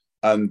with us.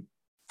 And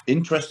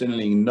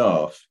interestingly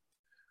enough,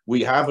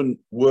 we haven't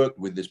worked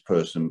with this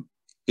person.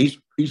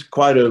 He's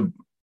quite a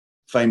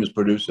famous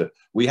producer.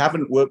 We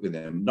haven't worked with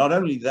him. Not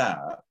only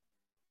that,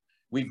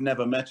 we've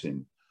never met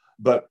him.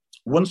 But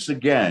once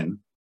again,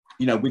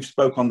 you know, we've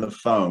spoke on the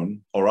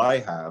phone, or I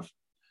have,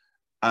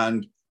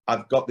 and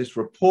I've got this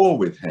rapport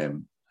with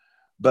him.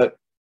 But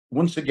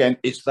once again,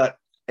 it's that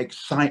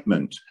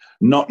excitement,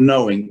 not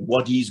knowing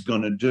what he's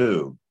going to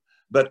do.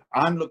 But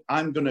I'm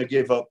going to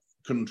give up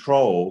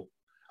control.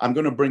 I'm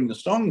going to bring the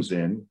songs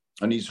in,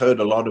 and he's heard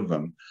a lot of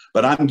them,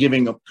 but I'm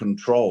giving up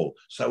control.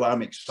 So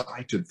I'm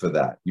excited for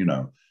that, you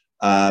know,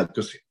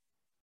 because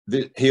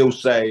he'll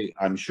say,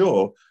 I'm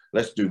sure,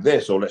 let's do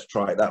this, or let's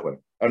try it that way.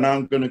 And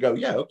I'm going to go,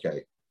 yeah,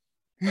 okay.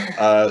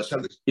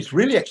 So it's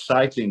really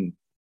exciting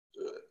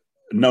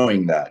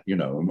knowing that, you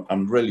know.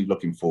 I'm really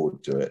looking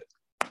forward to it.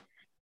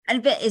 I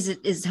bet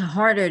it's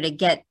harder to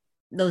get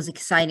those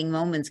exciting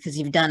moments because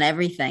you've done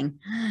everything,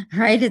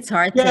 right? It's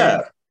hard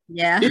to,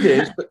 yeah. It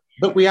is,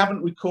 but we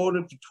haven't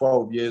recorded for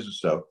 12 years or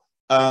so.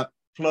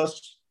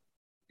 Plus,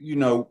 you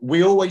know,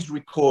 we always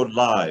record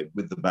live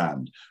with the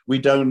band. We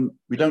don't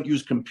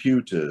use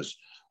computers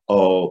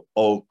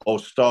or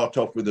start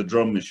off with a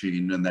drum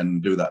machine and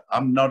then do that.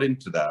 I'm not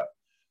into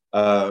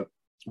that.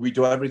 We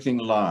do everything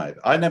live.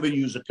 I never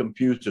use a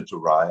computer to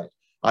write.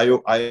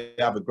 I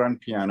have a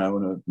grand piano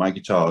and my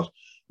guitars,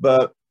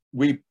 but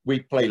we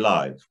play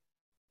live,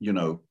 you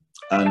know,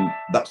 and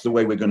that's the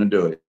way we're going to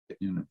do it,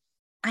 you know.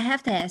 I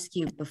have to ask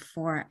you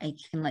before I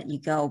can let you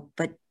go,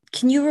 but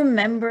can you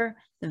remember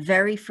the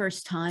very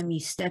first time you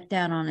stepped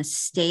out on a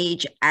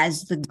stage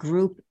as the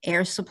group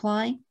Air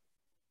Supply?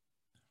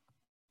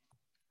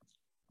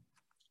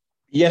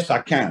 Yes, I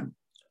can.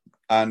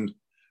 And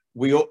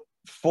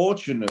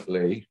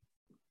fortunately,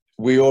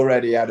 we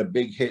already had a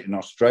big hit in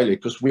Australia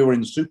because we were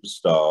in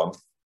Superstar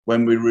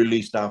when we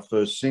released our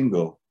first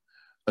single.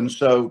 And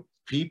so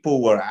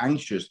people were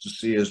anxious to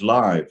see us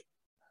live.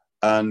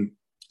 And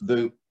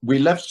we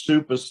left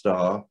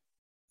Superstar,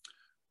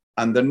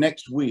 and the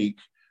next week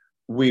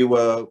we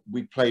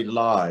played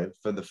live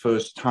for the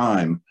first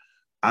time.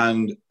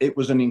 And it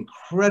was an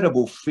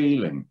incredible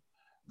feeling.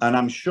 And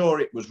I'm sure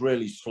it was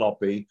really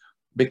sloppy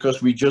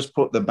because we just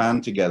put the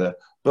band together.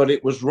 But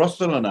it was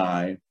Russell and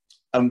I,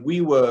 and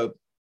we were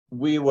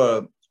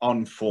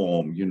on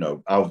form, you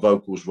know, our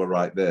vocals were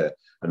right there.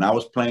 And I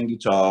was playing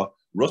guitar,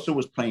 Russell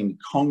was playing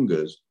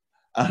congas,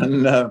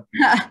 and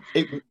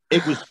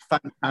it was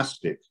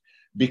fantastic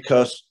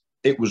because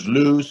it was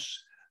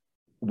loose.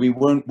 We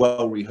weren't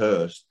well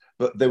rehearsed,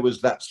 but there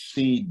was that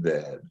seed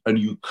there and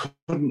you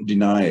couldn't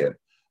deny it.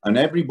 And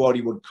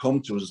everybody would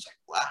come to us and say,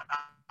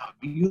 wow,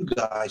 you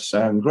guys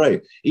sound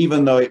great,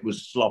 even though it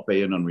was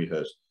sloppy and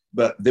unrehearsed.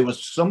 But there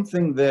was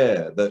something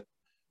there that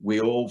we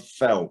all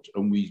felt,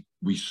 and we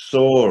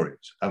saw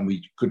it and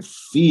we could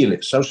feel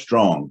it so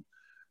strong.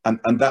 And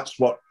that's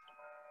what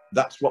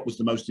was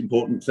the most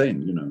important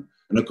thing, you know.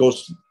 And of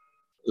course,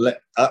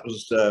 that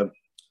was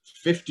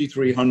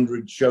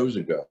 5,300 shows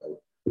ago.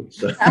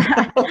 So,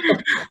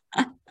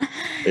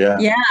 yeah.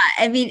 Yeah.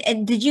 I mean,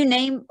 and did you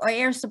name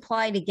Air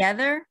Supply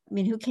together? I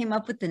mean, who came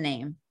up with the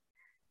name?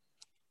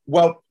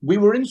 Well, we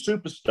were in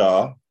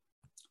Superstar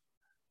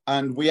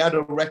and we had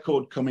a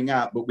record coming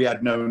out, but we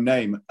had no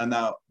name. And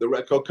now the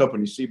record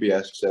company,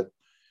 CBS, said,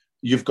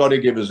 you've got to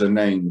give us a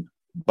name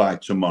by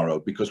tomorrow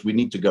because we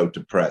need to go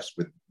to press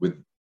with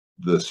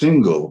the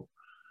single.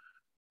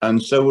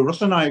 And so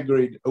Russ and I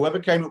agreed, whoever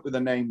came up with a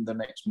name the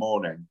next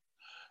morning,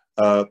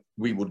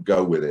 we would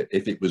go with it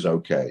if it was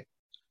okay.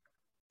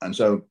 And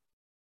so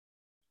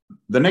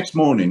the next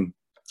morning,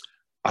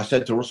 I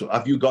said to Russell,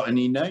 have you got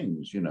any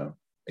names, you know?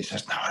 He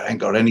says, no, I ain't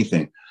got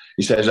anything.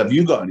 He says, have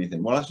you got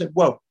anything? Well, I said,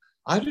 well,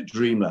 I had a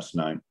dream last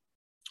night,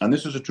 and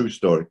this is a true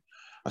story.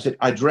 I said,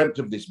 I dreamt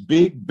of this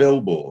big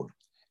billboard.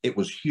 It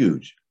was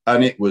huge,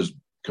 and it was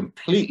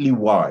completely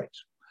white.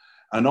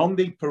 And on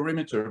the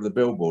perimeter of the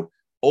billboard,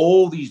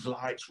 all these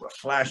lights were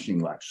flashing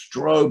like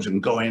strobes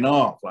and going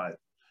off.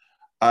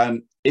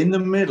 And in the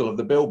middle of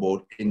the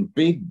billboard, in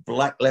big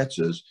black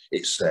letters,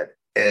 it said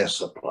Air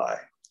Supply.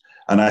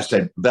 And I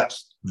said,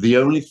 that's the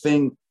only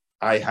thing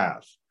I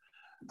have.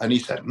 And he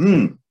said,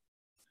 He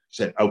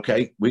said,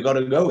 okay, we got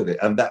to go with it.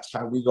 And that's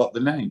how we got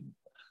the name.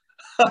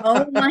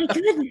 Oh, my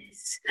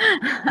goodness.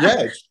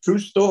 Yeah, it's a true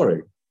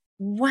story.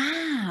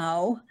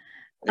 Wow.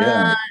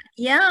 Yeah.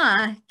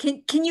 Yeah.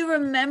 Can you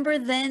remember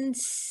then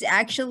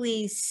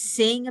actually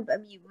seeing? I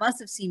mean, you must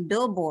have seen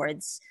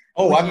billboards.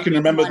 Oh, I can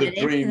remember the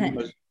dream.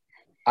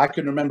 I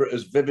can remember it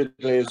as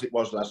vividly as it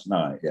was last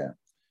night. Yeah.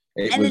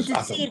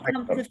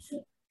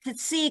 To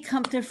see it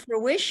come to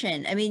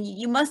fruition. I mean,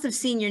 you must have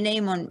seen your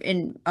name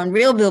on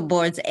real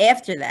billboards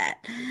after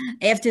that,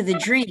 after the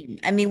dream.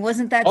 I mean,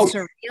 wasn't that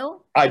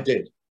surreal? I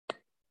did.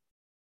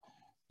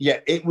 Yeah,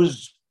 it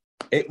was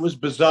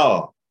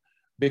bizarre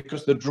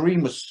because the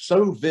dream was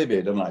so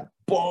vivid and like,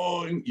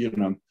 boing, you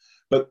know.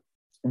 But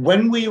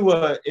when we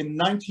were in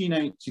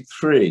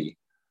 1983,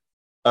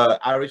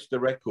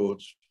 Arista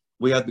Records,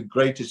 we had the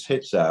greatest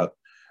hits out,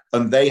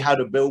 and they had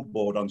a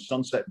billboard on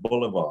Sunset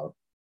Boulevard.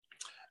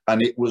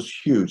 And it was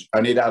huge,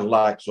 and it had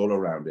lights all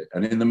around it.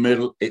 And in the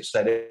middle, it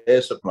said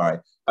Air Supply,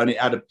 and it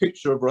had a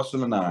picture of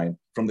Russell and I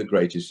from the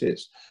greatest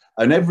hits.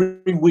 And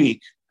every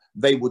week,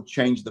 they would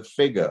change the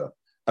figure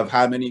of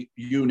how many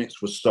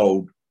units were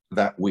sold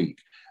that week.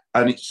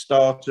 And it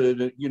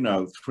started at,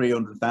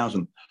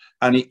 300,000.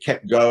 And it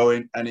kept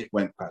going, and it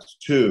went past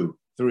 2,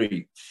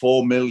 3,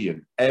 4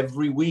 million.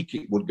 Every week,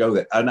 it would go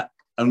there.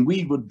 And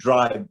we would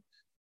drive,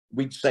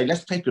 we'd say,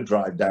 let's take a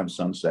drive down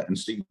Sunset and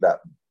see that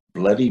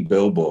bloody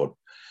billboard.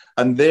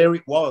 And there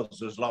it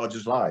was, as large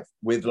as life,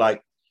 with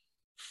like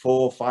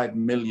 4 or 5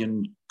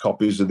 million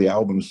copies of the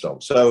album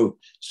sold. So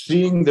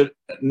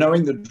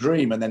knowing the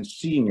dream and then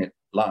seeing it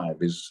live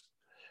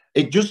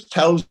it just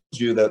tells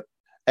you that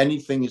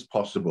anything is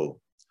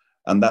possible.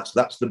 And that's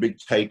the big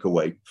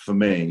takeaway for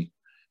me,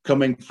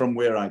 coming from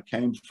where I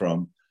came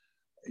from,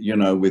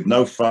 with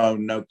no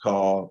phone, no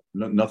car,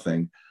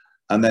 nothing.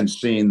 And then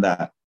seeing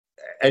that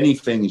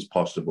anything is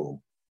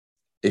possible.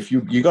 If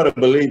you got to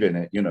believe in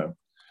it,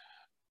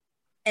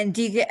 And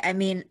do you get, I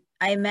mean,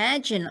 I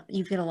imagine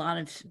you've got a lot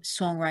of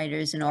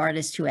songwriters and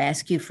artists who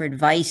ask you for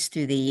advice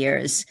through the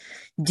years.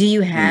 Do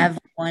you Mm. have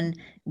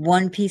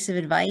one piece of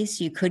advice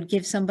you could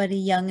give somebody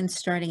young and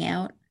starting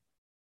out?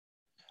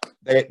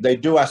 They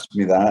do ask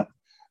me that,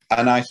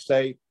 and I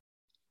say,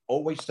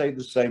 always say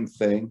the same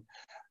thing.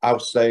 I'll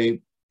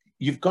say,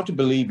 you've got to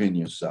believe in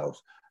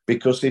yourself,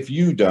 because if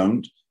you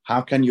don't,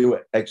 how can you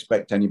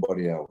expect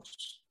anybody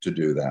else to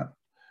do that?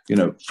 You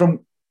know, from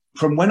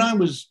when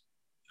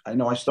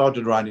I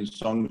started writing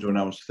songs when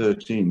I was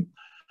 13,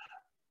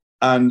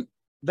 and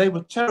they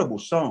were terrible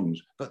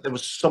songs, but there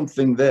was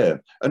something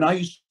there. And I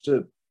used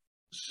to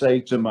say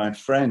to my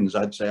friends,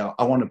 I'd say,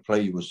 I want to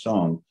play you a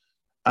song.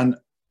 And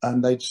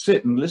they'd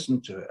sit and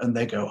listen to it, and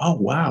they go, oh,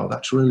 wow,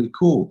 that's really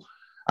cool.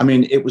 I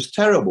mean, it was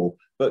terrible,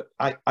 but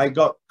I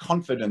got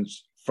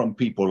confidence from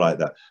people like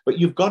that. But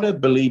you've got to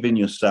believe in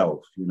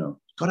yourself, you know,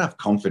 you've got to have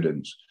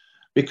confidence,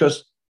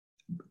 because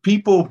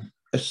people,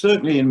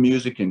 certainly in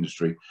music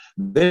industry,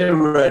 they're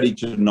ready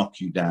to knock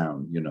you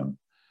down, you know.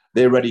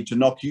 They're ready to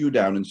knock you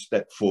down and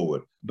step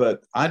forward.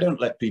 But I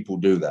don't let people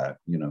do that,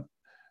 you know,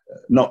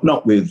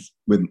 not with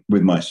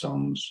my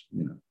songs,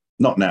 you know,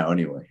 not now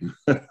anyway.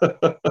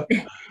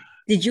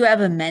 Did you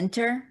have a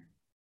mentor?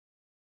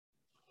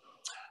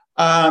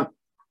 I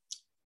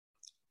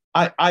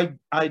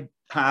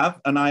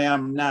have, and I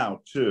am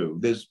now too.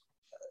 There's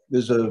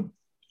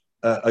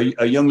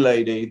a young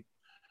lady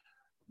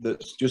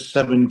that's just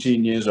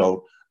 17 years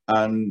old,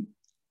 and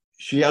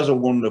she has a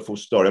wonderful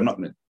story. I'm not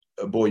going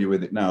to bore you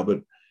with it now,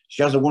 but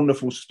she has a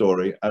wonderful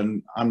story,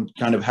 and I'm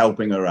kind of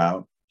helping her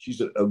out.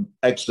 She's a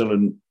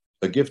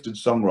gifted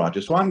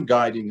songwriter, so I'm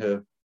guiding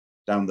her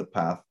down the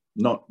path,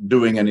 not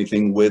doing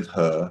anything with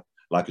her,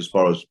 like as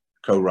far as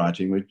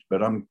co-writing,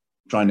 but I'm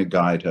trying to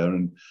guide her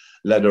and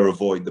let her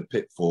avoid the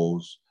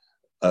pitfalls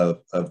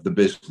of the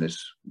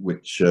business,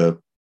 which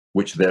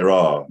there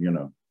are, you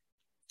know.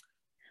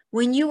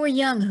 When you were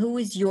young, who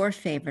was your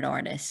favorite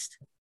artist?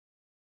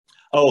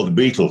 Oh, the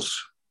Beatles.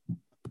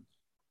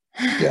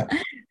 Yeah.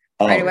 Right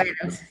Oh, away.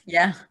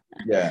 Yeah.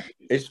 yeah.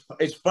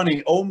 It's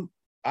funny.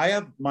 I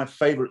have my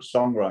favorite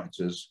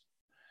songwriters,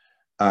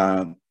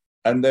 and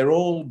they're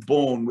all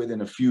born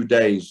within a few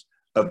days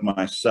of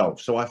myself.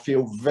 So I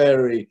feel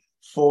very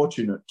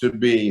fortunate to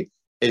be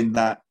in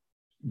that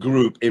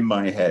group in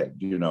my head.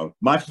 You know,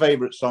 my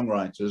favorite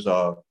songwriters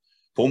are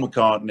Paul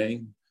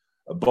McCartney,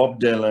 Bob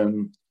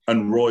Dylan,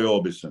 and Roy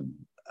Orbison.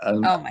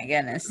 And oh my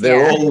goodness.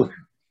 they're Yeah.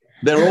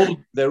 all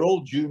they're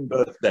all June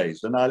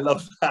birthdays, and I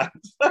love that.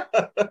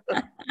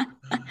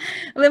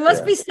 Well, there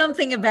must be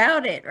something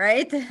about it,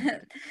 right?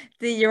 That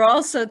you're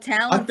all so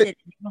talented.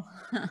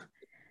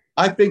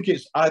 I think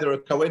it's either a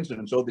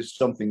coincidence or there's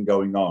something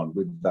going on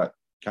with that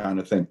kind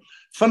of thing.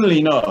 Funnily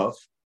enough,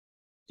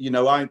 you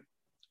know,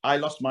 I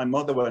lost my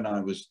mother when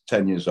I was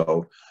 10 years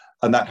old,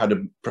 and that had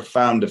a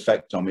profound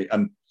effect on me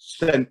and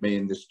sent me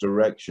in this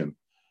direction.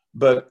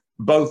 But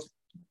both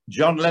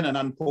John Lennon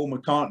and Paul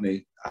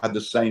McCartney had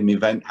the same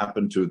event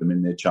happen to them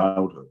in their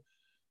childhood.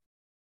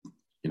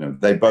 You know,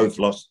 they both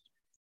lost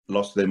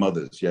their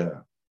mothers.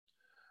 Yeah.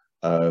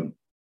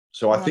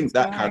 So I think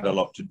that had a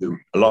lot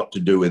to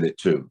do with it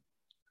too.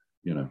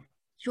 You know.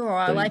 Sure,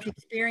 our life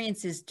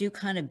experiences do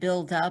kind of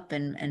build up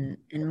and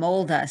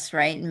mold us,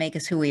 right, and make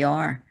us who we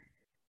are.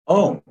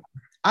 Oh,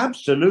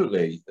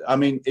 absolutely. I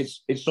mean,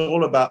 it's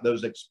all about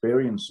those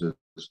experiences.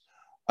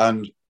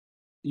 And,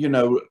 you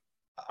know,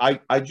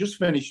 I just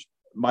finished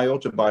my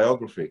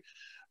autobiography,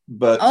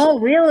 but oh,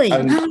 really?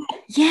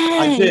 Yeah,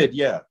 I did,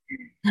 yeah.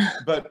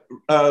 But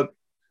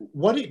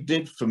what it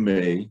did for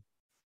me,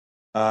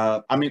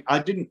 I mean, I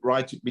didn't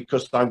write it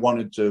because I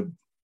wanted to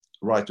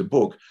write a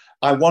book.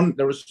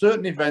 There are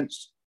certain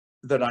events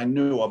that I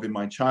knew of in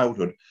my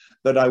childhood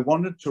that I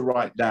wanted to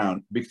write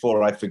down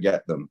before I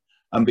forget them,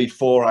 and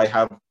before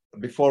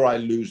I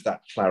lose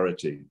that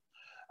clarity.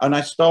 And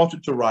I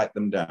started to write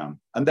them down.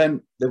 And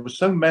then there were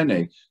so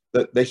many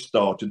that they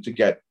started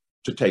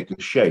to take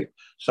a shape.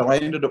 So I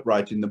ended up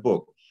writing the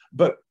book.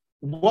 But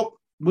what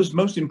was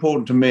most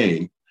important to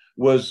me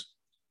was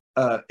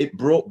it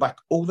brought back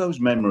all those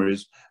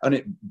memories, and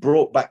it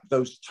brought back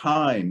those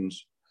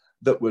times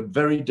that were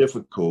very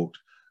difficult.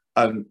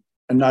 And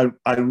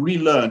I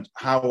relearned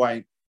how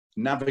I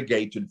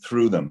navigated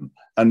through them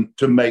and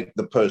to make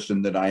the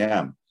person that I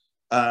am.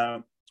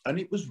 And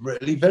it was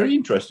really very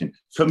interesting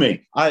for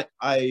me.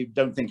 I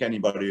don't think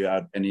anybody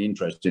had any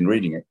interest in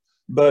reading it,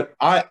 but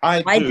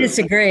I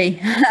disagree.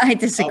 I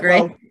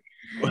disagree.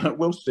 Well,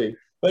 we'll see.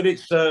 But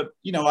it's,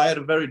 you know, I had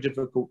a very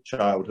difficult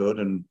childhood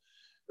and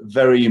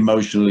very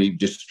emotionally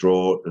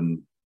distraught, and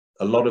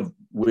a lot of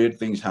weird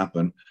things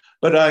happened.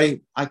 But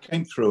I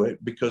came through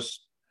it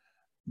because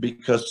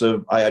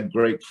I had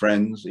great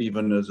friends.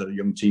 Even as a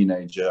young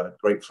teenager, I had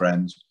great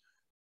friends,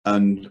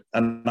 and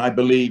I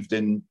believed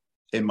in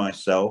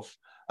myself,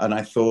 and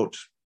I thought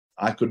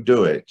I could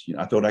do it. You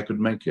know, I thought I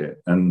could make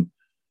it, and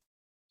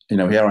you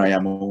know, here I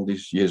am all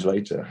these years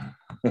later.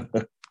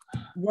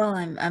 Well,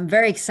 I'm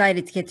very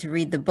excited to get to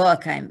read the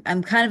book.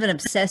 I'm kind of an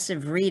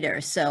obsessive reader,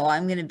 so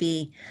I'm going to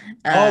be.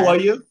 Oh, are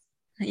you?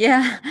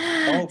 Yeah.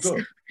 Oh,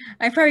 good.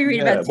 I probably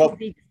read Yeah. about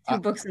two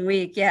books a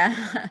week.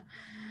 Yeah.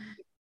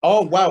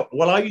 Oh wow.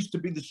 Well, I used to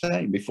be the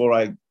same before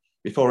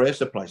Air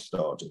Supply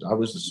started. I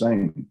was the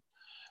same.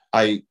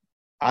 I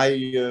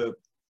I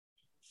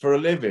for a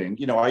living,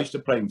 I used to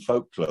play in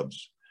folk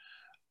clubs,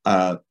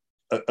 uh,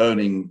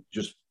 earning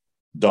just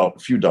a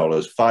few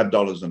dollars,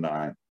 $5 a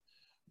night.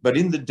 But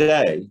in the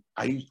day,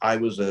 I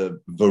was a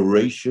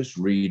voracious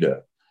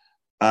reader,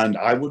 and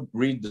I would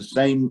read the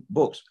same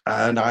books,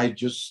 and I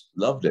just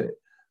loved it.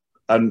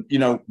 And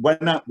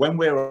when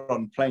we're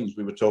on planes,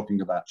 we were talking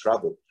about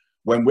travel.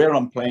 When we're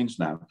on planes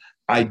now,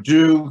 I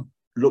do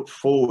look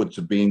forward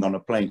to being on a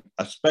plane,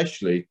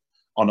 especially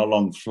on a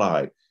long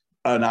flight.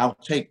 And I'll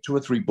take 2 or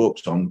 3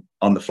 books on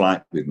the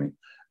flight with me,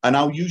 and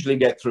I'll usually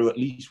get through at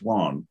least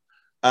one.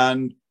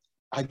 And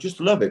I just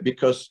love it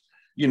because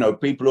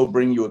people will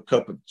bring you a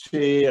cup of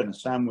tea and a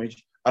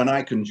sandwich, and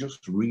I can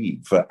just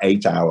read for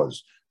 8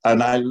 hours,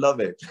 and I love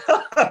it.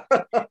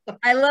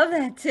 I love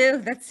that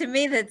too. That's to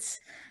me, that's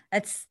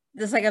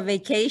like a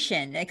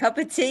vacation, a cup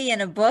of tea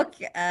and a book.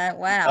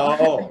 Wow.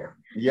 Oh,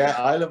 yeah,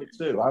 I love it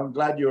too. I'm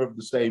glad you're of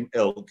the same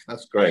ilk.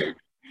 That's great.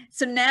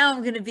 So now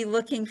I'm going to be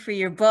looking for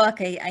your book.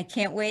 I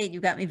can't wait.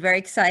 You got me very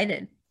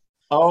excited.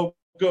 Oh,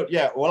 good.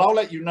 Yeah. Well, I'll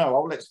let you know.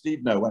 I'll let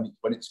Steve know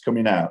when it's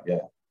coming out.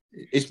 Yeah.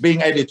 It's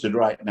being edited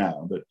right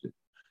now, but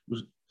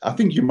I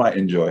think you might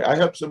enjoy it. I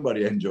hope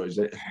somebody enjoys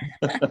it.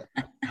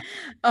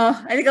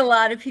 Oh, I think a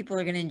lot of people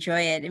are going to enjoy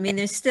it. I mean,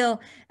 there's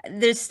still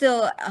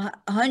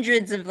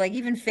hundreds of, like,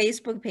 even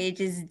Facebook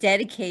pages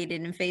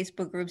dedicated and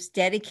Facebook groups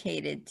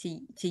dedicated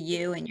to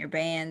you and your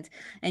band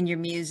and your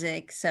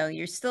music. So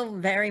you're still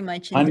very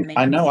much in demand.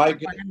 I know.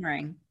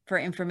 Clamoring for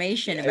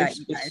information about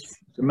you guys.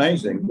 It's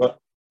amazing. But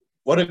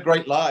what a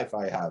great life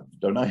I have,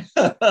 don't I?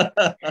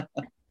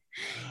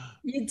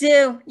 You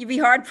do. You'd be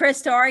hard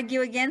pressed to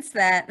argue against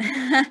that.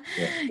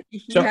 Yeah.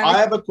 So I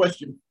have a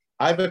question.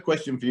 I have a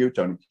question for you,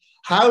 Tony.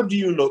 How do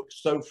you look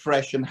so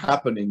fresh and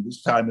happening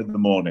this time of the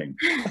morning?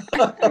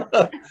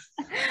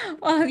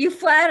 Well, you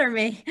flatter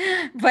me,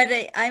 but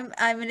I'm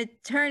an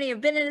attorney.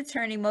 I've been an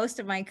attorney most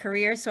of my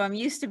career, so I'm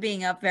used to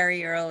being up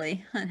very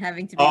early and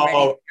having to be ready to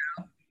go.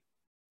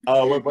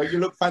 Oh, well, you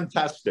look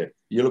fantastic.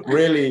 You look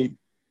really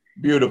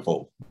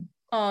beautiful.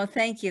 Oh,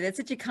 thank you. That's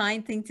such a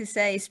kind thing to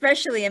say,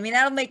 especially, I mean,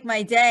 that'll make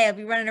my day. I'll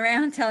be running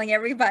around telling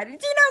everybody,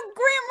 do you know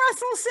Graham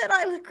Russell said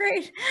I look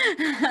great?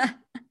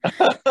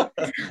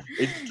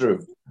 It's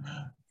true.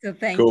 So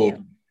thank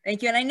you.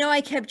 Thank you. And I know I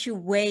kept you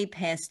way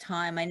past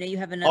time. I know you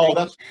have another. Oh,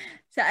 that's...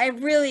 So I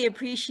really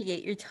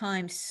appreciate your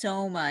time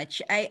so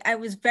much. I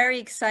was very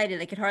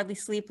excited. I could hardly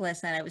sleep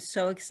last night. I was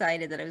so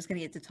excited that I was going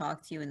to get to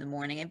talk to you in the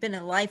morning. I've been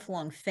a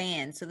lifelong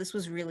fan, so this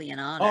was really an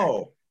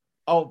honor.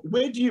 Oh,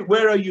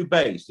 where are you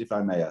based, if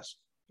I may ask?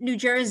 New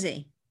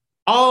Jersey.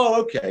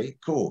 Oh, okay.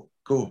 Cool.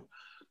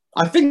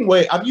 I think,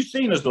 have you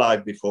seen us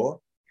live before?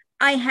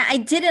 I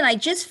didn't. I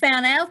just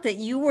found out that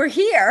you were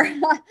here,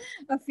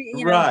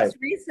 right, just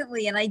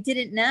recently, and I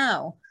didn't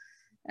know.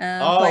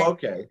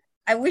 Okay.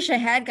 I wish I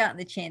had gotten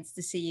the chance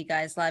to see you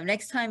guys live.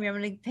 Next time, I'm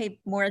going to pay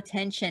more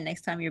attention.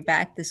 Next time you're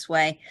back this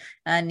way,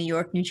 New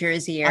York, New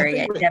Jersey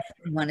area, I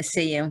definitely want to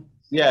see you.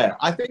 Yeah,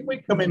 I think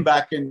we're coming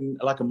back in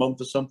like a month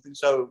or something.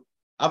 So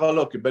have a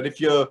look. But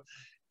if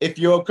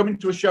you're coming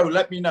to a show,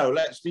 let me know.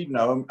 Let Steve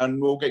know, and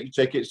we'll get you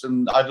tickets.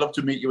 And I'd love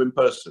to meet you in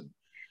person.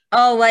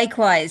 Oh,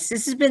 likewise.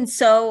 This has been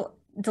so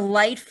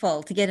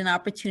delightful to get an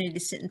opportunity to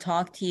sit and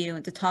talk to you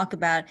and to talk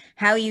about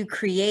how you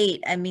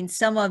create. I mean,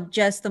 some of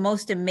just the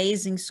most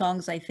amazing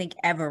songs I think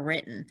ever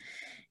written.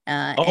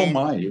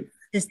 My!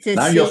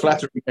 Now you're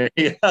flattering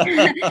me.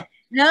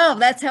 No,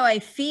 that's how I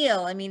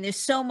feel. I mean, there's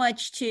so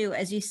much to,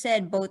 as you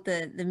said, both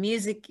the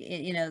music,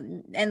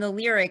 and the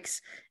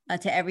lyrics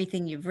to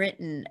everything you've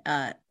written.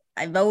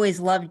 I've always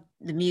loved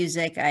the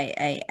music.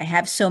 I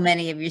have so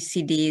many of your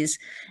CDs.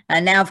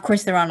 Now, of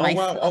course, they're on my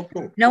phone. Oh,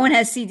 cool. No one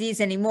has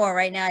CDs anymore.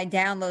 Right now, I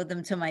download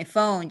them to my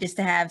phone just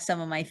to have some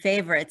of my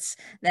favorites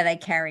that I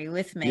carry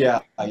with me.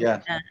 Yeah.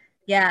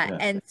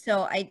 And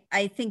so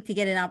I think to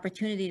get an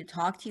opportunity to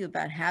talk to you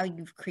about how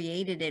you've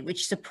created it,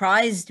 which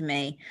surprised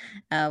me,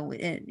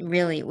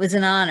 it was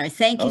an honor.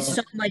 Thank you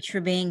so much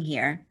for being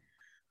here.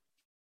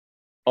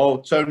 Oh,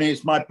 Tony,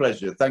 it's my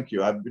pleasure. Thank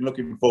you. I've been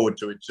looking forward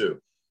to it too.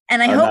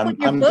 And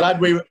I'm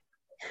glad we were.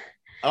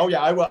 Oh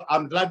yeah,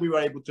 I'm glad we were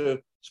able to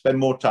spend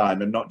more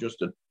time and not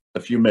just a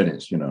few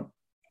minutes,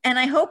 And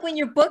I hope when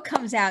your book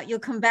comes out, you'll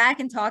come back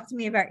and talk to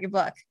me about your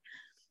book.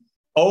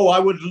 Oh, I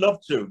would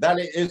love to. That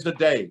is a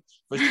date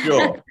for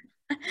sure.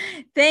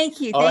 Thank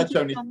you. All right, Thank you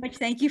Tony. so much.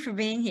 Thank you for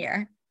being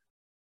here.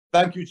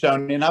 Thank you,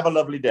 Tony, and have a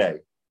lovely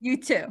day.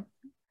 You too.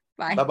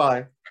 Bye.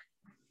 Bye-bye.